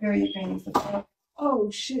that's her period panties. Oh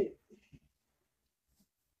shit.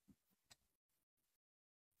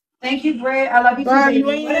 Thank you, Brad. I love you too, baby.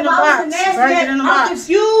 You ain't in the box. I'm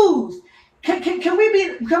confused. Can we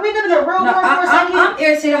live in a real world for a second? I'm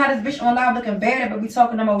irritated how this bitch on live looking bad, but we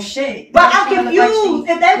talking the most shit. But I'm confused.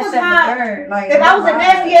 If that was if I was a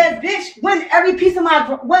nasty ass bitch, wouldn't every piece of my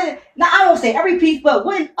I don't say every piece, but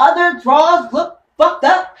wouldn't other drawers look fucked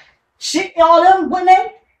up? Shit, all them, wouldn't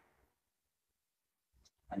they?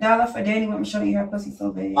 $1 for Danny. I'm showing you her pussy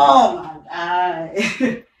so bad. Oh my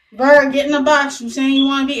god. Bird, get in the box. You saying you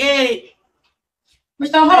want to be added?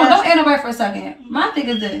 But hold on, don't add nobody for a second. My thing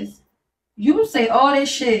is this. You say all this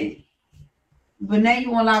shit, but now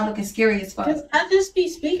you on live looking scary as fuck. I just be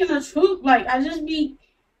speaking the truth. Like, I just be...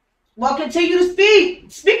 Well, continue to speak.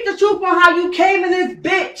 Speak the truth on how you came in this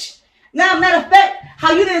bitch. Now, matter of fact,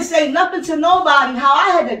 how you didn't say nothing to nobody. How I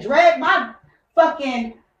had to drag my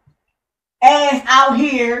fucking ass out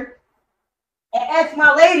here and ask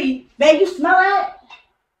my lady, babe, you smell that?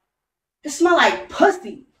 It smell like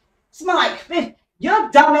pussy. It smell like fish.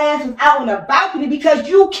 Your dumb ass is out on the balcony because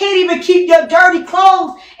you can't even keep your dirty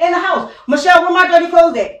clothes in the house. Michelle, where my dirty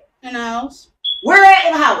clothes at? In the house. Where at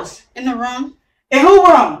in the house? In the room. In who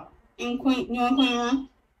room? In Queen room.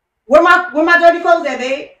 Where my dirty clothes at,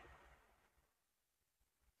 babe?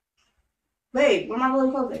 Babe, where my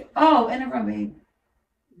dirty clothes at? Oh, in the room, babe.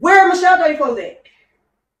 Where Michelle dirty clothes at?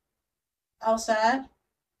 Outside.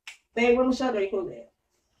 Babe, where Michelle dirty clothes at?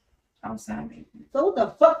 Outside, baby. So what the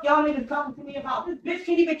fuck y'all niggas talking to me about? This bitch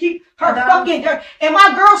can't even keep her fucking dirt. And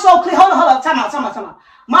my girl so clean. Hold on. Time out.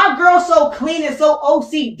 My girl so clean and so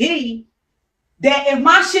OCD that if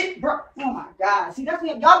my shit, bro, oh my god. See, that's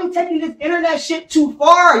y'all be taking this internet shit too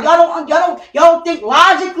far. Y'all don't think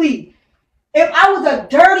logically. If I was a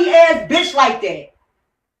dirty ass bitch like that,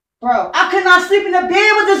 bro, I could not sleep in the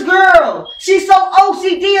bed with this girl. She's so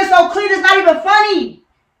OCD and so clean. It's not even funny.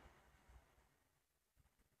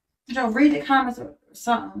 Yo, read the comments or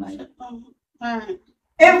something like Alright.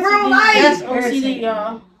 In real life. That's OCD,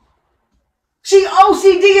 y'all. She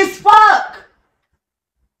OCD as fuck.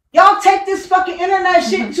 Y'all take this fucking internet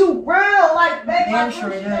shit too real. Like, baby,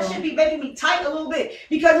 that shit be making me tight a little bit.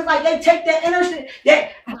 Because it's like they take that internet,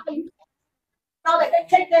 they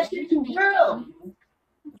take that shit too real.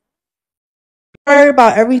 Worry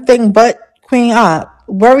about everything but Queen Opp.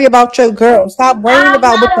 Worry about your girl. Stop worrying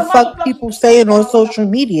about what the fuck people saying on social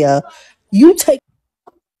media. You take.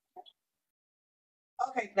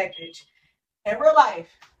 Okay, black bitch. In real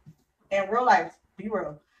life, be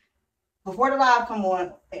real. Before the live come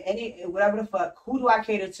on, whatever the fuck, who do I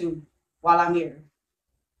cater to while I'm here?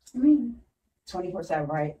 me. 24/7,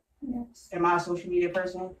 right? Yes. Am I a social media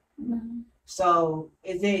person? No. So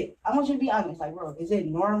I want you to be honest, like, bro, is it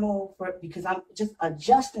normal because I'm just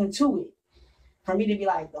adjusting to it? For me to be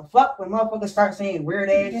like, the fuck when motherfuckers start saying weird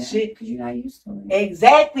ass shit? Because you're not used to it.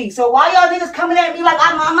 Exactly. So why y'all niggas coming at me like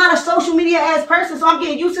I'm not a social media ass person, so I'm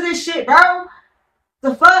getting used to this shit, bro?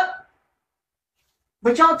 The fuck?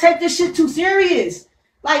 But y'all take this shit too serious.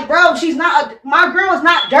 Like, bro, my girl is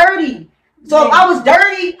not dirty. So if I was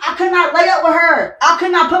dirty, I could not lay up with her. I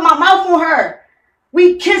could not put my mouth on her.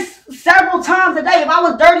 We kissed several times a day. If I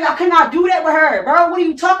was dirty, I could not do that with her, bro. What are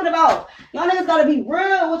you talking about? Y'all niggas gotta be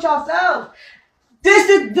real with yourself. This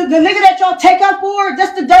is the nigga that y'all take up for.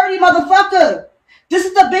 That's the dirty motherfucker. This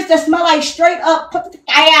is the bitch that smell like straight up. Put the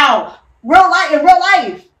guy out. In real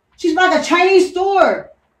life. She's like a Chinese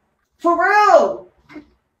store. For real.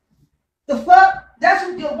 The fuck? That's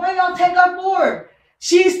what the way y'all take up for.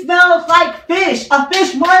 She smells like fish. A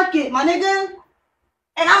fish market, my nigga.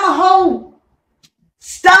 And I'm a whole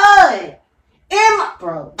stud.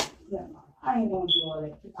 Bro. I ain't gonna do all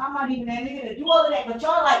that. I'm not even that nigga to do all of that. But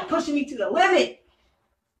y'all like pushing me to the limit.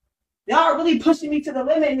 Y'all are really pushing me to the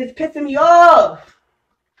limit and it's pissing me off.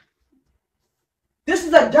 This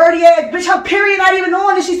is a dirty ass bitch. Her period not even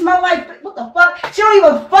on and she smell like, what the fuck? She don't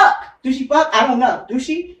even fuck. Do she fuck? I don't know. Do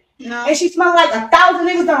she? No. And she smell like 1,000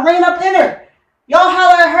 niggas done ran up in her. Y'all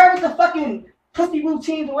holler at her with the fucking pussy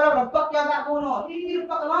routines or whatever the fuck y'all got going on. Leave the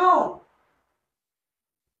fuck alone.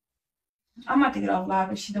 I'm about to get off live,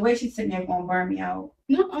 but the way she's sitting there gonna burn me out.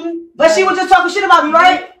 But she was just talking shit about me,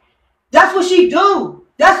 right? That's what she do.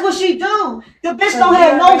 That's what she do. The bitch don't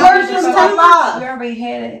have no words in the live. We already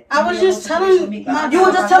had it. I was just telling you. You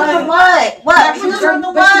were just telling her what? What? You just telling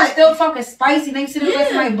her But what? she's still talking spicy. Then you sit there like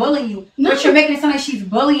somebody bullying you. No. But you're making it sound like she's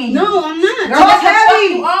bullying you. No, I'm not. Girl, Talk that's the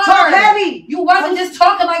heavy. fuck you Talk are. heavy. You wasn't just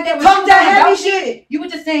talking like that. When Talk you that talking heavy about shit. You were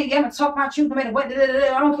just saying, yeah, I'm gonna talk about you no matter what.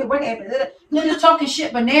 I don't care what happened. You're just talking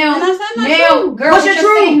shit, but now, girl, what's your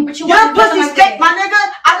truth? But you Your pussy like stick, my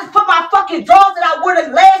nigga. I just put my fucking drawers that I wore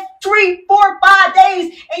the last 3, 4, 5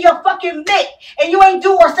 days in your fucking mitt, and you ain't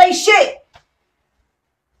do or say shit.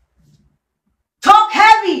 Talk talk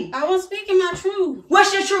heavy. I was speaking my truth.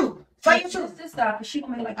 What's your truth? Tell your truth. Just stop. She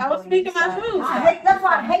can like I was speaking my truth. That's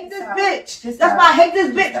why I hate this bitch. That's why I hate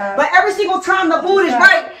this bitch. But every single time the mood is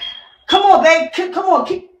right, come on, babe. Come on,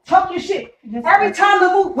 keep talk your shit. Every time the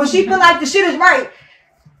mood, when she feel like the shit is right,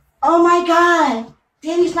 oh my God,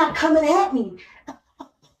 Danny's not coming at me.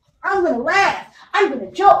 I'm gonna laugh. I'm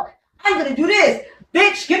gonna joke. I'm gonna do this.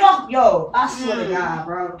 Bitch, get off. Yo, I swear to God,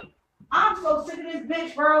 bro. I'm so sick of this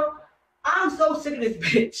bitch, bro. I'm so sick of this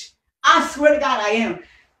bitch. I swear to God, I am.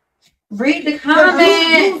 Read the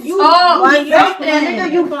comments. You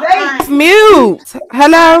fake. Mute.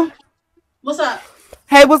 Hello. What's up?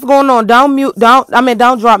 Hey, what's going on? Don't mute.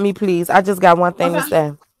 Don't drop me, please. I just got one thing to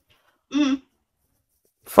say.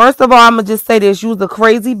 First of all, I'm gonna just say this: you's a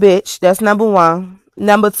crazy bitch. That's number one.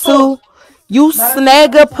 Number two, you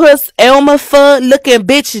snagger puss Elmer Fudd looking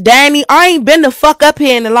bitch, Danny. I ain't been the fuck up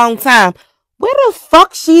here in a long time. Where the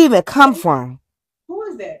fuck she even come from? Who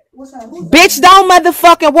is that? What's up? Bitch, don't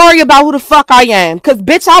motherfucking worry about who the fuck I am. Cause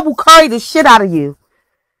bitch, I will curry the shit out of you.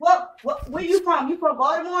 Where you from? You from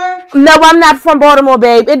Baltimore? No, I'm not from Baltimore,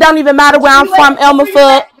 babe. It don't even matter where I'm from, Elmer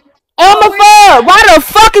Fudd. Elmer Fudd, why the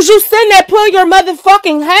fuck is you sitting there putting your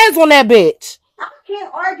motherfucking hands on that bitch? I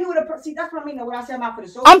can't argue with a person. See, that's what I mean. When I say I'm out for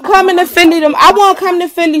the show, I'm coming to Philly. I want to come to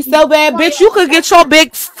Philly so bad, bitch. You could get your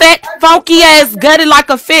big, fat, funky ass gutted like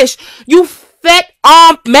a fish. You fat,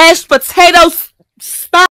 mashed potatoes.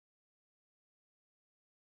 Stop.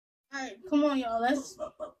 All right, come on, y'all. Let's.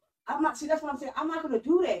 I'm not. See, that's what I'm saying. I'm not gonna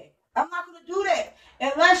do that. I'm not gonna do that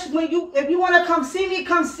unless if you want to come see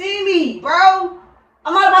me, bro.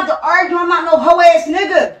 I'm not about to argue. I'm not no hoe ass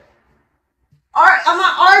nigga. I'm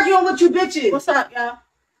not arguing with you bitches. What's up, y'all?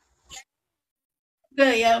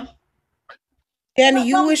 Good, yo. Danny,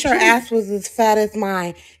 you wish your ass was as fat as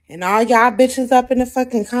mine. And all y'all bitches up in the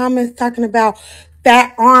fucking comments talking about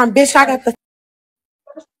fat arm. Bitch, I got the...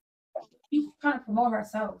 She's trying to promote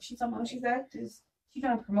herself. She's talking about she's actress. She's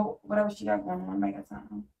trying to promote whatever she got going on. Make it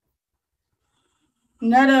time.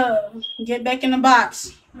 Netta, get back in the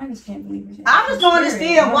box. I just can't believe it. I just don't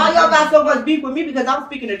understand why y'all got so much beef with me because I'm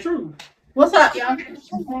speaking the truth. What's up, y'all?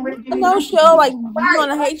 I know, Shell, like, you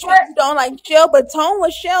gonna hate you, you don't like Shell, but Tone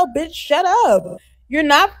with Shell, bitch, shut up. You're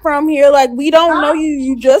not from here. Like, we don't know you.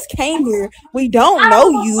 You just came here. We don't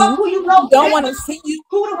know you. We don't want to see you.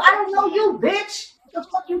 I don't know you, bitch. What the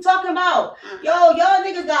fuck you talking about? Yo, y'all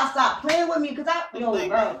niggas gotta stop playing with me because I'm not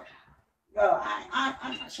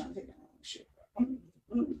trying to take that shit. I'm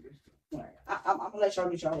gonna let y'all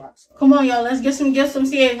get y'all rocks. Come on, y'all. Let's get some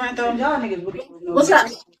CA right though. Y'all niggas really know. What's up?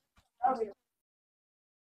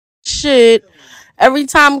 Shit. Every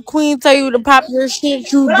time Queen tell you to pop your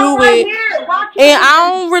shit, you do it. And I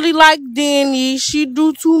don't really like Danny. She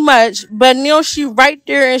do too much. But Neil, she right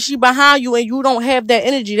there and she behind you and you don't have that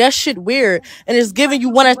energy. That shit weird. And it's giving you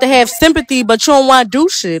wanting to have sympathy, but you don't want to do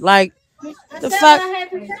shit. Like, the fuck?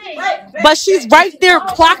 But she's right there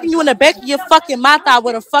clocking you in the back of your fucking mouth out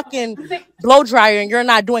with a fucking blow dryer and you're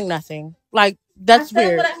not doing nothing. Like, that's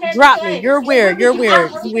weird. Drop me. You're weird. You're weird.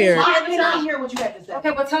 You're weird. I didn't hear what you had to say. Okay,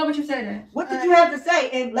 well, tell her what you said then. What did you have to say?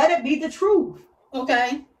 And let it be the truth.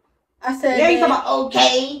 Okay. I said. Yeah, you talking about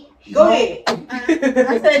okay. Go ahead. I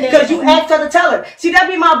said that. Because you asked her to tell her. See, that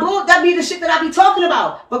be my bull. That be the shit that I be talking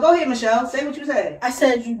about. But go ahead, Michelle. Say what you said. I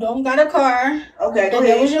said you don't got a car. Okay, go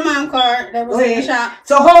ahead. That was your mom's car. That was in the shop.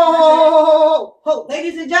 So, ho,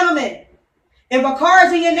 ladies and gentlemen. If a car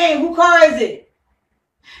is in your name, who car is it?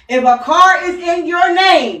 If a car is in your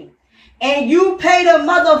name and you pay the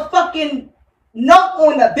motherfucking note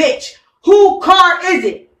on the bitch, who car is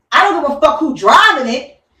it? I don't give a fuck who driving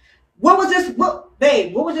it. What was this?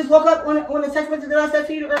 Babe, what was this woke up on the text message that I sent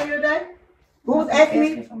to you earlier today? Who was asking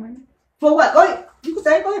me? For what? Go ahead. You can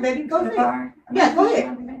say it. Go ahead, baby. Go ahead. Yeah, go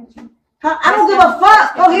ahead. Huh? I don't give a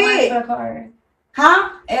fuck. Go ahead. Huh?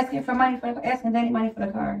 Asking Danny money for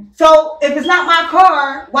the car. So if it's not my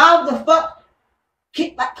car, why the fuck?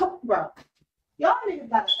 Like, come on, bro. Y'all niggas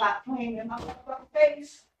gotta stop playing in my motherfucking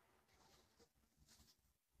face.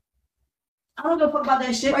 I don't give a fuck about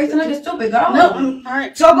that shit. Why you looking stupid, girl? No, all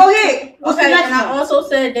right. So go ahead. What's the next one? I also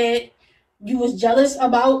said that you was jealous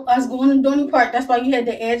about us going to Dorney Park. That's why you had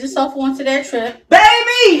to add yourself onto that trip.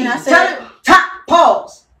 Baby! And I said,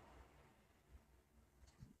 pause.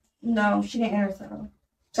 No, she didn't ask her.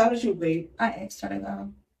 Tell the truth, babe. I asked her to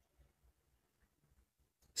go.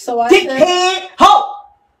 So I said,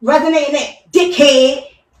 resonating that dickhead,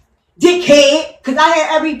 because I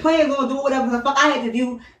had every plan going to do whatever the fuck I had to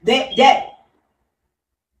do that day.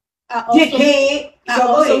 Dickhead. I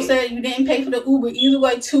also said you didn't pay for the Uber either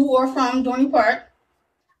way to or from Dorney Park.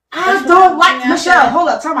 I don't like Michelle. Hold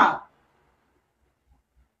up, time out.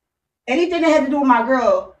 Anything that had to do with my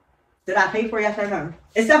girl, did I pay for yes or no?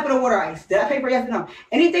 Except for the water ice. Did I pay for yes or no?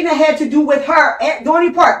 Anything that had to do with her at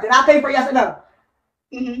Dorney Park, did I pay for yes or no?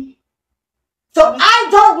 Mm-hmm. So I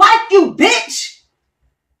don't like you, bitch.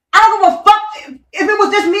 I don't give a fuck. If it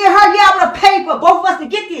was just me and her, yeah, I would have paid for both of us to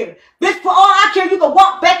get there. Bitch, for all I care, you can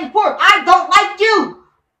walk back and forth. I don't like you.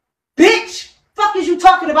 Bitch, fuck is you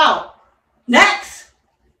talking about? Next.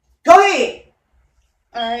 Go ahead.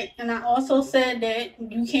 Alright, and I also said that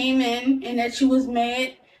you came in and that you was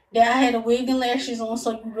mad that I had a wig and lashes on,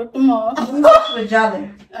 so you ripped them off. You were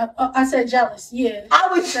jealous. I said jealous, yeah. I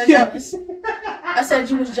was jealous. I said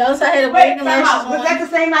you was jealous I had a wig and lashes on. Was that the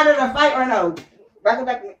same night of the fight or no?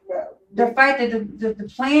 The fight,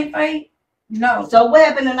 the plant fight? No. So what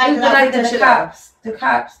happened the night that I went to the cops? The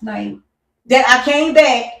cops night. That I came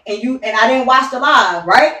back and I didn't watch the live,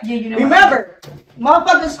 right? Yeah, you know. Remember,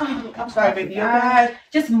 motherfuckers. I'm sorry, baby.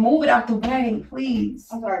 Just move it out the way, please.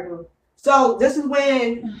 I'm sorry, bro. So this is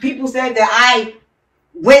when people said that I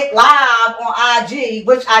went live on IG,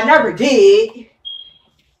 which I never did.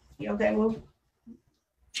 You okay, boo?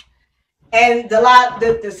 And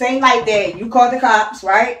the same night that you called the cops,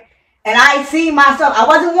 right? And I see myself, I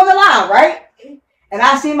wasn't on the live, right? And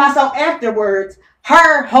I see myself afterwards,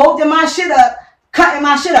 her holding my shit up, cutting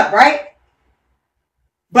my shit up, right?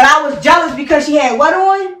 But I was jealous because she had what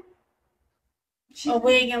on? A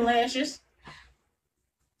wig and lashes.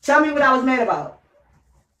 Tell me what I was mad about.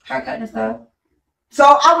 Her cutting stuff. So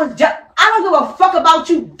I was I don't give a fuck about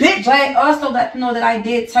you, bitch. But also let know that I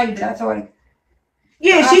did tell you that I told her.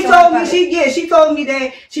 Yeah, she told me she told me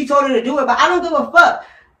that she told her to do it, but I don't give a fuck.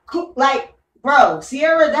 Like, bro,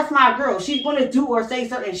 Sierra, that's my girl. She's gonna do or say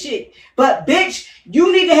certain shit. But bitch,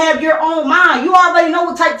 you need to have your own mind. You already know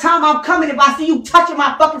what type of time I'm coming if I see you touching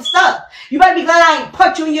my fucking stuff. You better be glad I ain't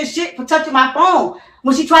put you in your shit for touching my phone.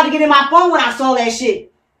 When she tried to get in my phone when I saw that shit.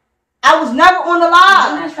 I was never on the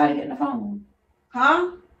live. When I tried to get in the phone.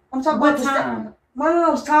 Huh? I'm talking about time. One of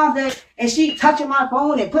those times that and she touching my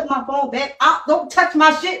phone and putting my phone back. Don't touch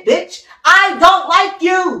my shit, bitch. I don't like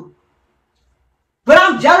you. But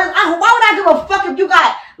I'm jealous. Why would I give a fuck if you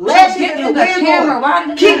got lashes in the camera?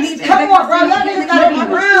 Come on, bro. Y'all niggas gotta be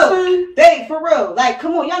real. Babe, for real. Like,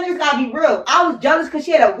 come on. Y'all niggas gotta be real. I was jealous because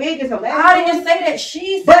she had a wig and some lashes. I didn't say that.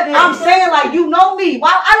 She said but I'm saying, like, you know me.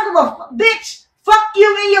 Why? I don't give a fuck. Bitch, fuck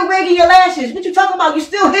you and your wig and your lashes. What you talking about? You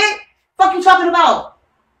still hit? Fuck you talking about?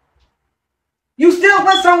 You still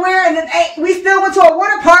went somewhere and then we still went to a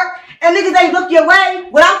water park and niggas ain't look your way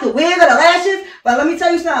without the wig or the lashes. But let me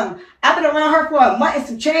tell you something. I've been around her for a month and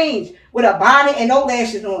some change with a bonnet and no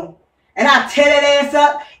lashes on. And I tear that ass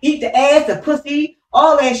up, eat the ass, the pussy,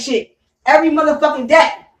 all that shit. Every motherfucking day.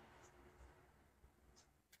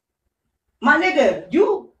 My nigga,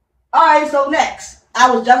 you. Alright, so next. I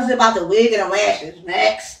was jealous about the wig and the lashes.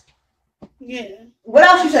 Next. Yeah. What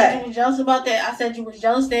else you said? You was jealous about that. I said you was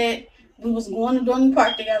jealous that we was going to Dorney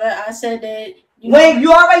Park together. I said that when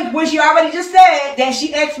she already just said that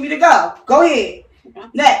she asked me to go. Go ahead. Okay.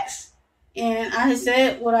 Next. And I had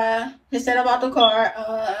said what I had said about the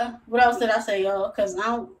car. What else did I say, y'all? Because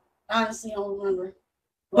I honestly don't remember.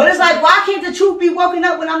 But it's like, why can't the truth be woken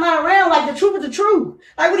up when I'm not around? Like, the truth is the truth.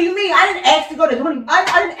 Like, what do you mean? I didn't ask to go to Dorney.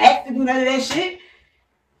 I didn't ask to do none of that shit.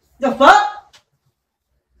 The fuck?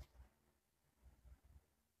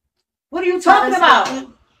 What are you talking about?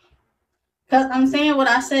 Because I'm saying what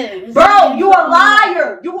I said. Bro, you a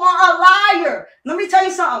liar. You are a liar. Let me tell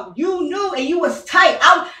you something. You knew and you was tight.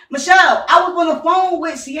 Michelle, I was on the phone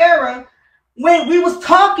with Sierra when we was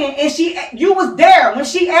talking and you was there. When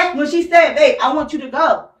she said, babe, I want you to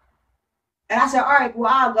go. And I said, all right,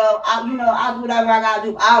 well, I'll go. I'll do whatever I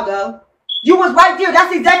gotta do. I'll go. You was right there.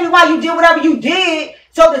 That's exactly why you did whatever you did.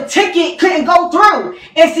 So the ticket couldn't go through.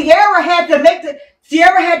 And Sierra had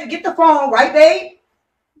to get the phone, right, babe?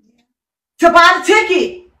 To buy the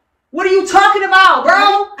ticket. What are you talking about,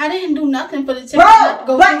 bro? I didn't do nothing for the ticket.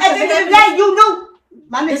 Bro, but at the end of the day, you knew.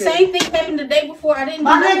 My nigga. The same thing happened the day before. I didn't do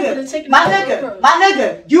nothing for the ticket. My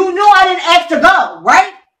nigga, you knew I didn't ask to go,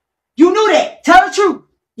 right? You knew that. Tell the truth.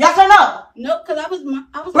 Yes or no? Nope, because I was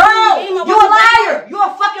bro, you a liar. You a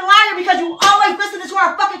fucking liar because you always listen to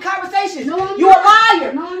our fucking conversation. No, you a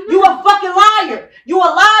liar. No, you a fucking liar. You a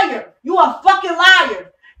liar. You a fucking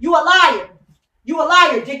liar. You a liar. You a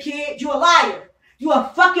liar, dickhead. You a liar. You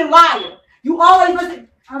a fucking liar. You always listen.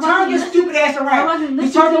 Turn your stupid ass around.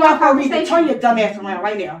 You turn around for a reason. Turn your dumb ass around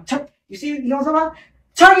right now. You see, you know what I'm talking about?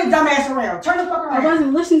 Turn your dumb ass around. Turn the fuck around. I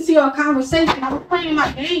wasn't listening to your conversation. I was playing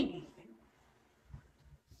my game.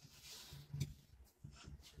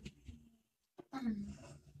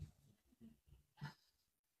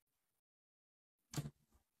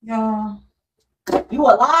 Y'all, You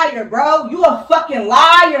a liar, bro. You a fucking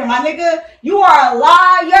liar, my nigga. You are a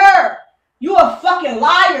liar. You a fucking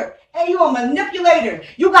liar. And you a manipulator.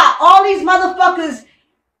 You got all these motherfuckers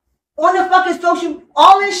on the fucking social,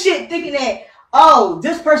 all this shit thinking that, oh,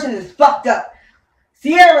 this person is fucked up.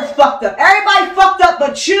 Sierra's fucked up. Everybody fucked up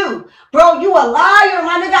but you. Bro, you a liar,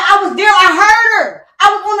 my nigga. I was there. I heard her. I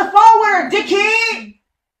was on the phone with her, dickhead.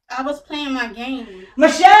 I was playing my game.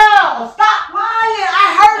 Michelle, stop lying.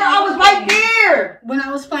 I heard her. I was right there. When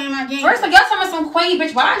I was playing my game. First of all, y'all talking some queen,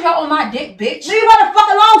 bitch. Why are y'all on my dick, bitch? Leave her the fuck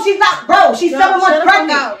alone. She's not, bro. She's 7 months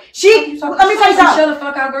pregnant. She, let me tell you something. Shut the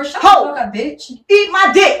fuck out, girl. Shut the fuck up, bitch. Eat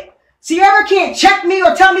my dick. Sierra can't check me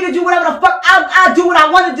or tell me to do whatever the fuck I do what I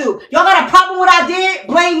want to do. Y'all got a problem with what I did?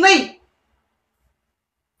 Blame me.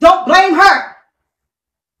 Don't blame her.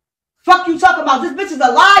 Fuck you talking about? This bitch is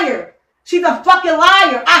a liar. She's a fucking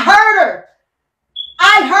liar. I heard her.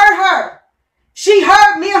 I heard her. She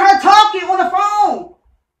heard me and her talking on the phone.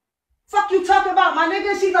 Fuck you talking about, my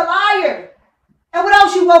nigga? She's a liar. And what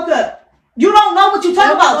else you woke up? You don't know what you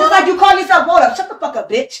talking about. Just like you call yourself, hold up, shut the fuck up,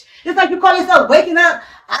 bitch. Just like you call yourself waking up,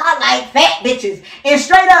 I like fat bitches. And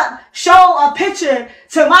straight up show a picture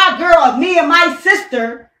to my girl of me and my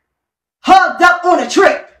sister hugged up on a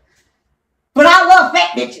trip. But I love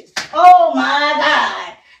fat bitches. Oh my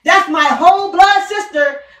God. That's my whole blood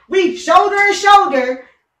sister. We shoulder to shoulder.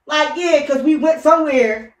 Like, yeah, because we went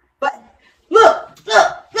somewhere. But look.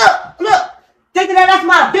 Thinking that that's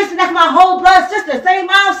my bitch and that's my whole blood sister. Same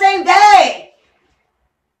mom, same dad.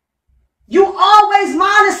 You always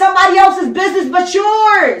minding somebody else's business but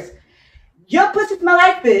yours. Your pussy smell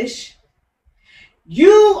like fish.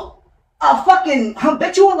 You a fucking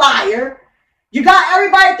habitual liar. You got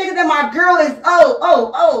everybody thinking that my girl is,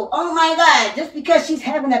 oh my God. Just because she's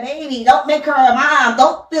having a baby, don't make her a mom.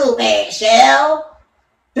 Don't feel bad, Shell.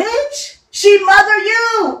 Bitch, she mother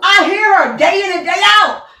you. I hear her day in and day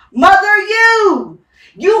out. Mother you.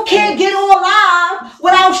 You can't get on live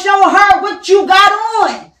without showing her what you got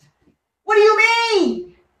on. What do you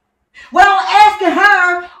mean? Without asking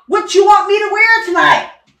her what you want me to wear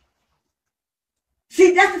tonight.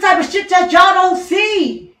 See, that's the type of shit that y'all don't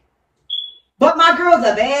see. But my girl's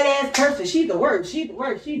a badass person. She's the worst. She's the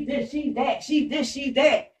worst. She's this, she's that. She's this, she's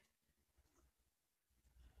that.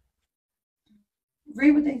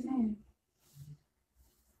 Read what they saying.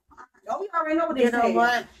 Oh, we already know what they say.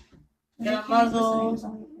 What? Get a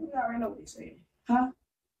muzzle. We already know what they say. Huh?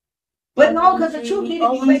 But no, because the truth need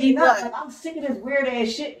to be waking up. Like, I'm sick of this weird ass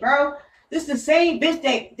shit, bro. This is the same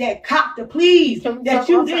bitch that copped the please. That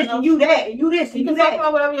you this and you that and you this and you that. You can talk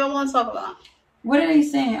about whatever you want to talk about. What are they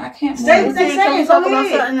saying? I can't say what they saying. Talk about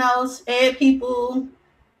something else. Add people.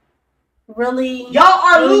 Really. Y'all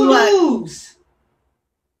are Lulus.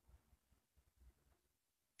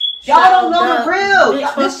 Y'all don't know the real.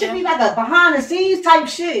 This should be like a behind the scenes type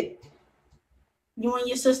shit. You and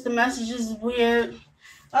your sister messages is weird.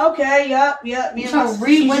 Okay, yep. So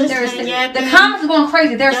read what they're saying. The comments are going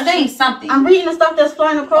crazy. They're saying something. I'm reading the stuff that's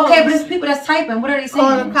flying across. Okay, but it's people that's typing. What are they saying?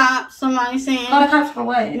 Call the cops. Somebody saying. Call the cops for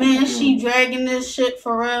what? Man, she dragging this shit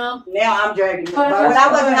for real. Now I'm dragging it. But when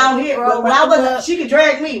I wasn't out here, but when I wasn't, she could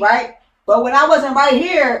drag me, right? But when I wasn't right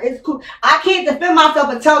here, it's cool. I can't defend myself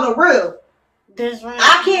and tell the real.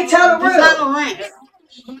 I can't tell the real. There's not no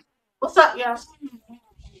rant. What's up, y'all?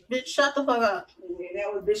 Bitch, shut the fuck up. Yeah,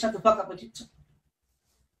 that was bitch, shut the fuck up with you too.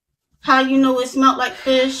 How you know it smelled like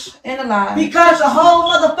fish? And alive. Because the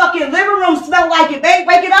whole motherfucking living room smelled like it, babe.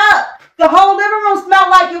 Wake it up. The whole living room smelled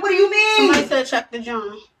like it. What do you mean? Somebody said check the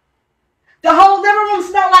joint. The whole living room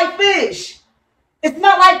smelled like fish. It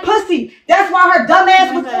smelled like pussy. That's why her dumb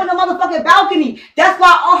ass was on the motherfucking balcony. That's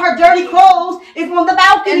why all her dirty clothes is on the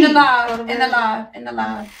balcony. In the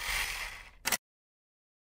live.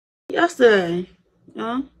 Yesterday.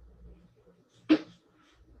 Yeah.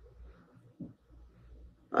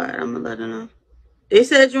 Alright, I'm gonna let her know. They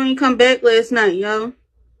said you ain't come back last night, yo.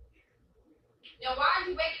 Yo, why are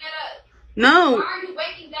you waking that up? No. Why are you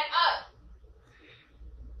waking that up?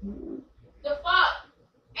 The fuck?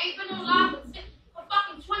 Ain't been on live for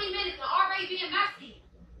fucking 20 minutes and already being messy.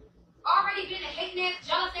 Already being a hating ass,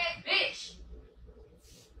 jealous ass bitch.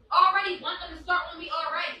 Already want them to start on me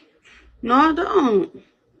already. No, I don't.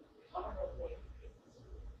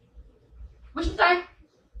 What you say?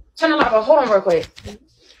 Turn the light on. Hold on real quick.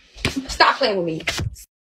 Stop playing with me.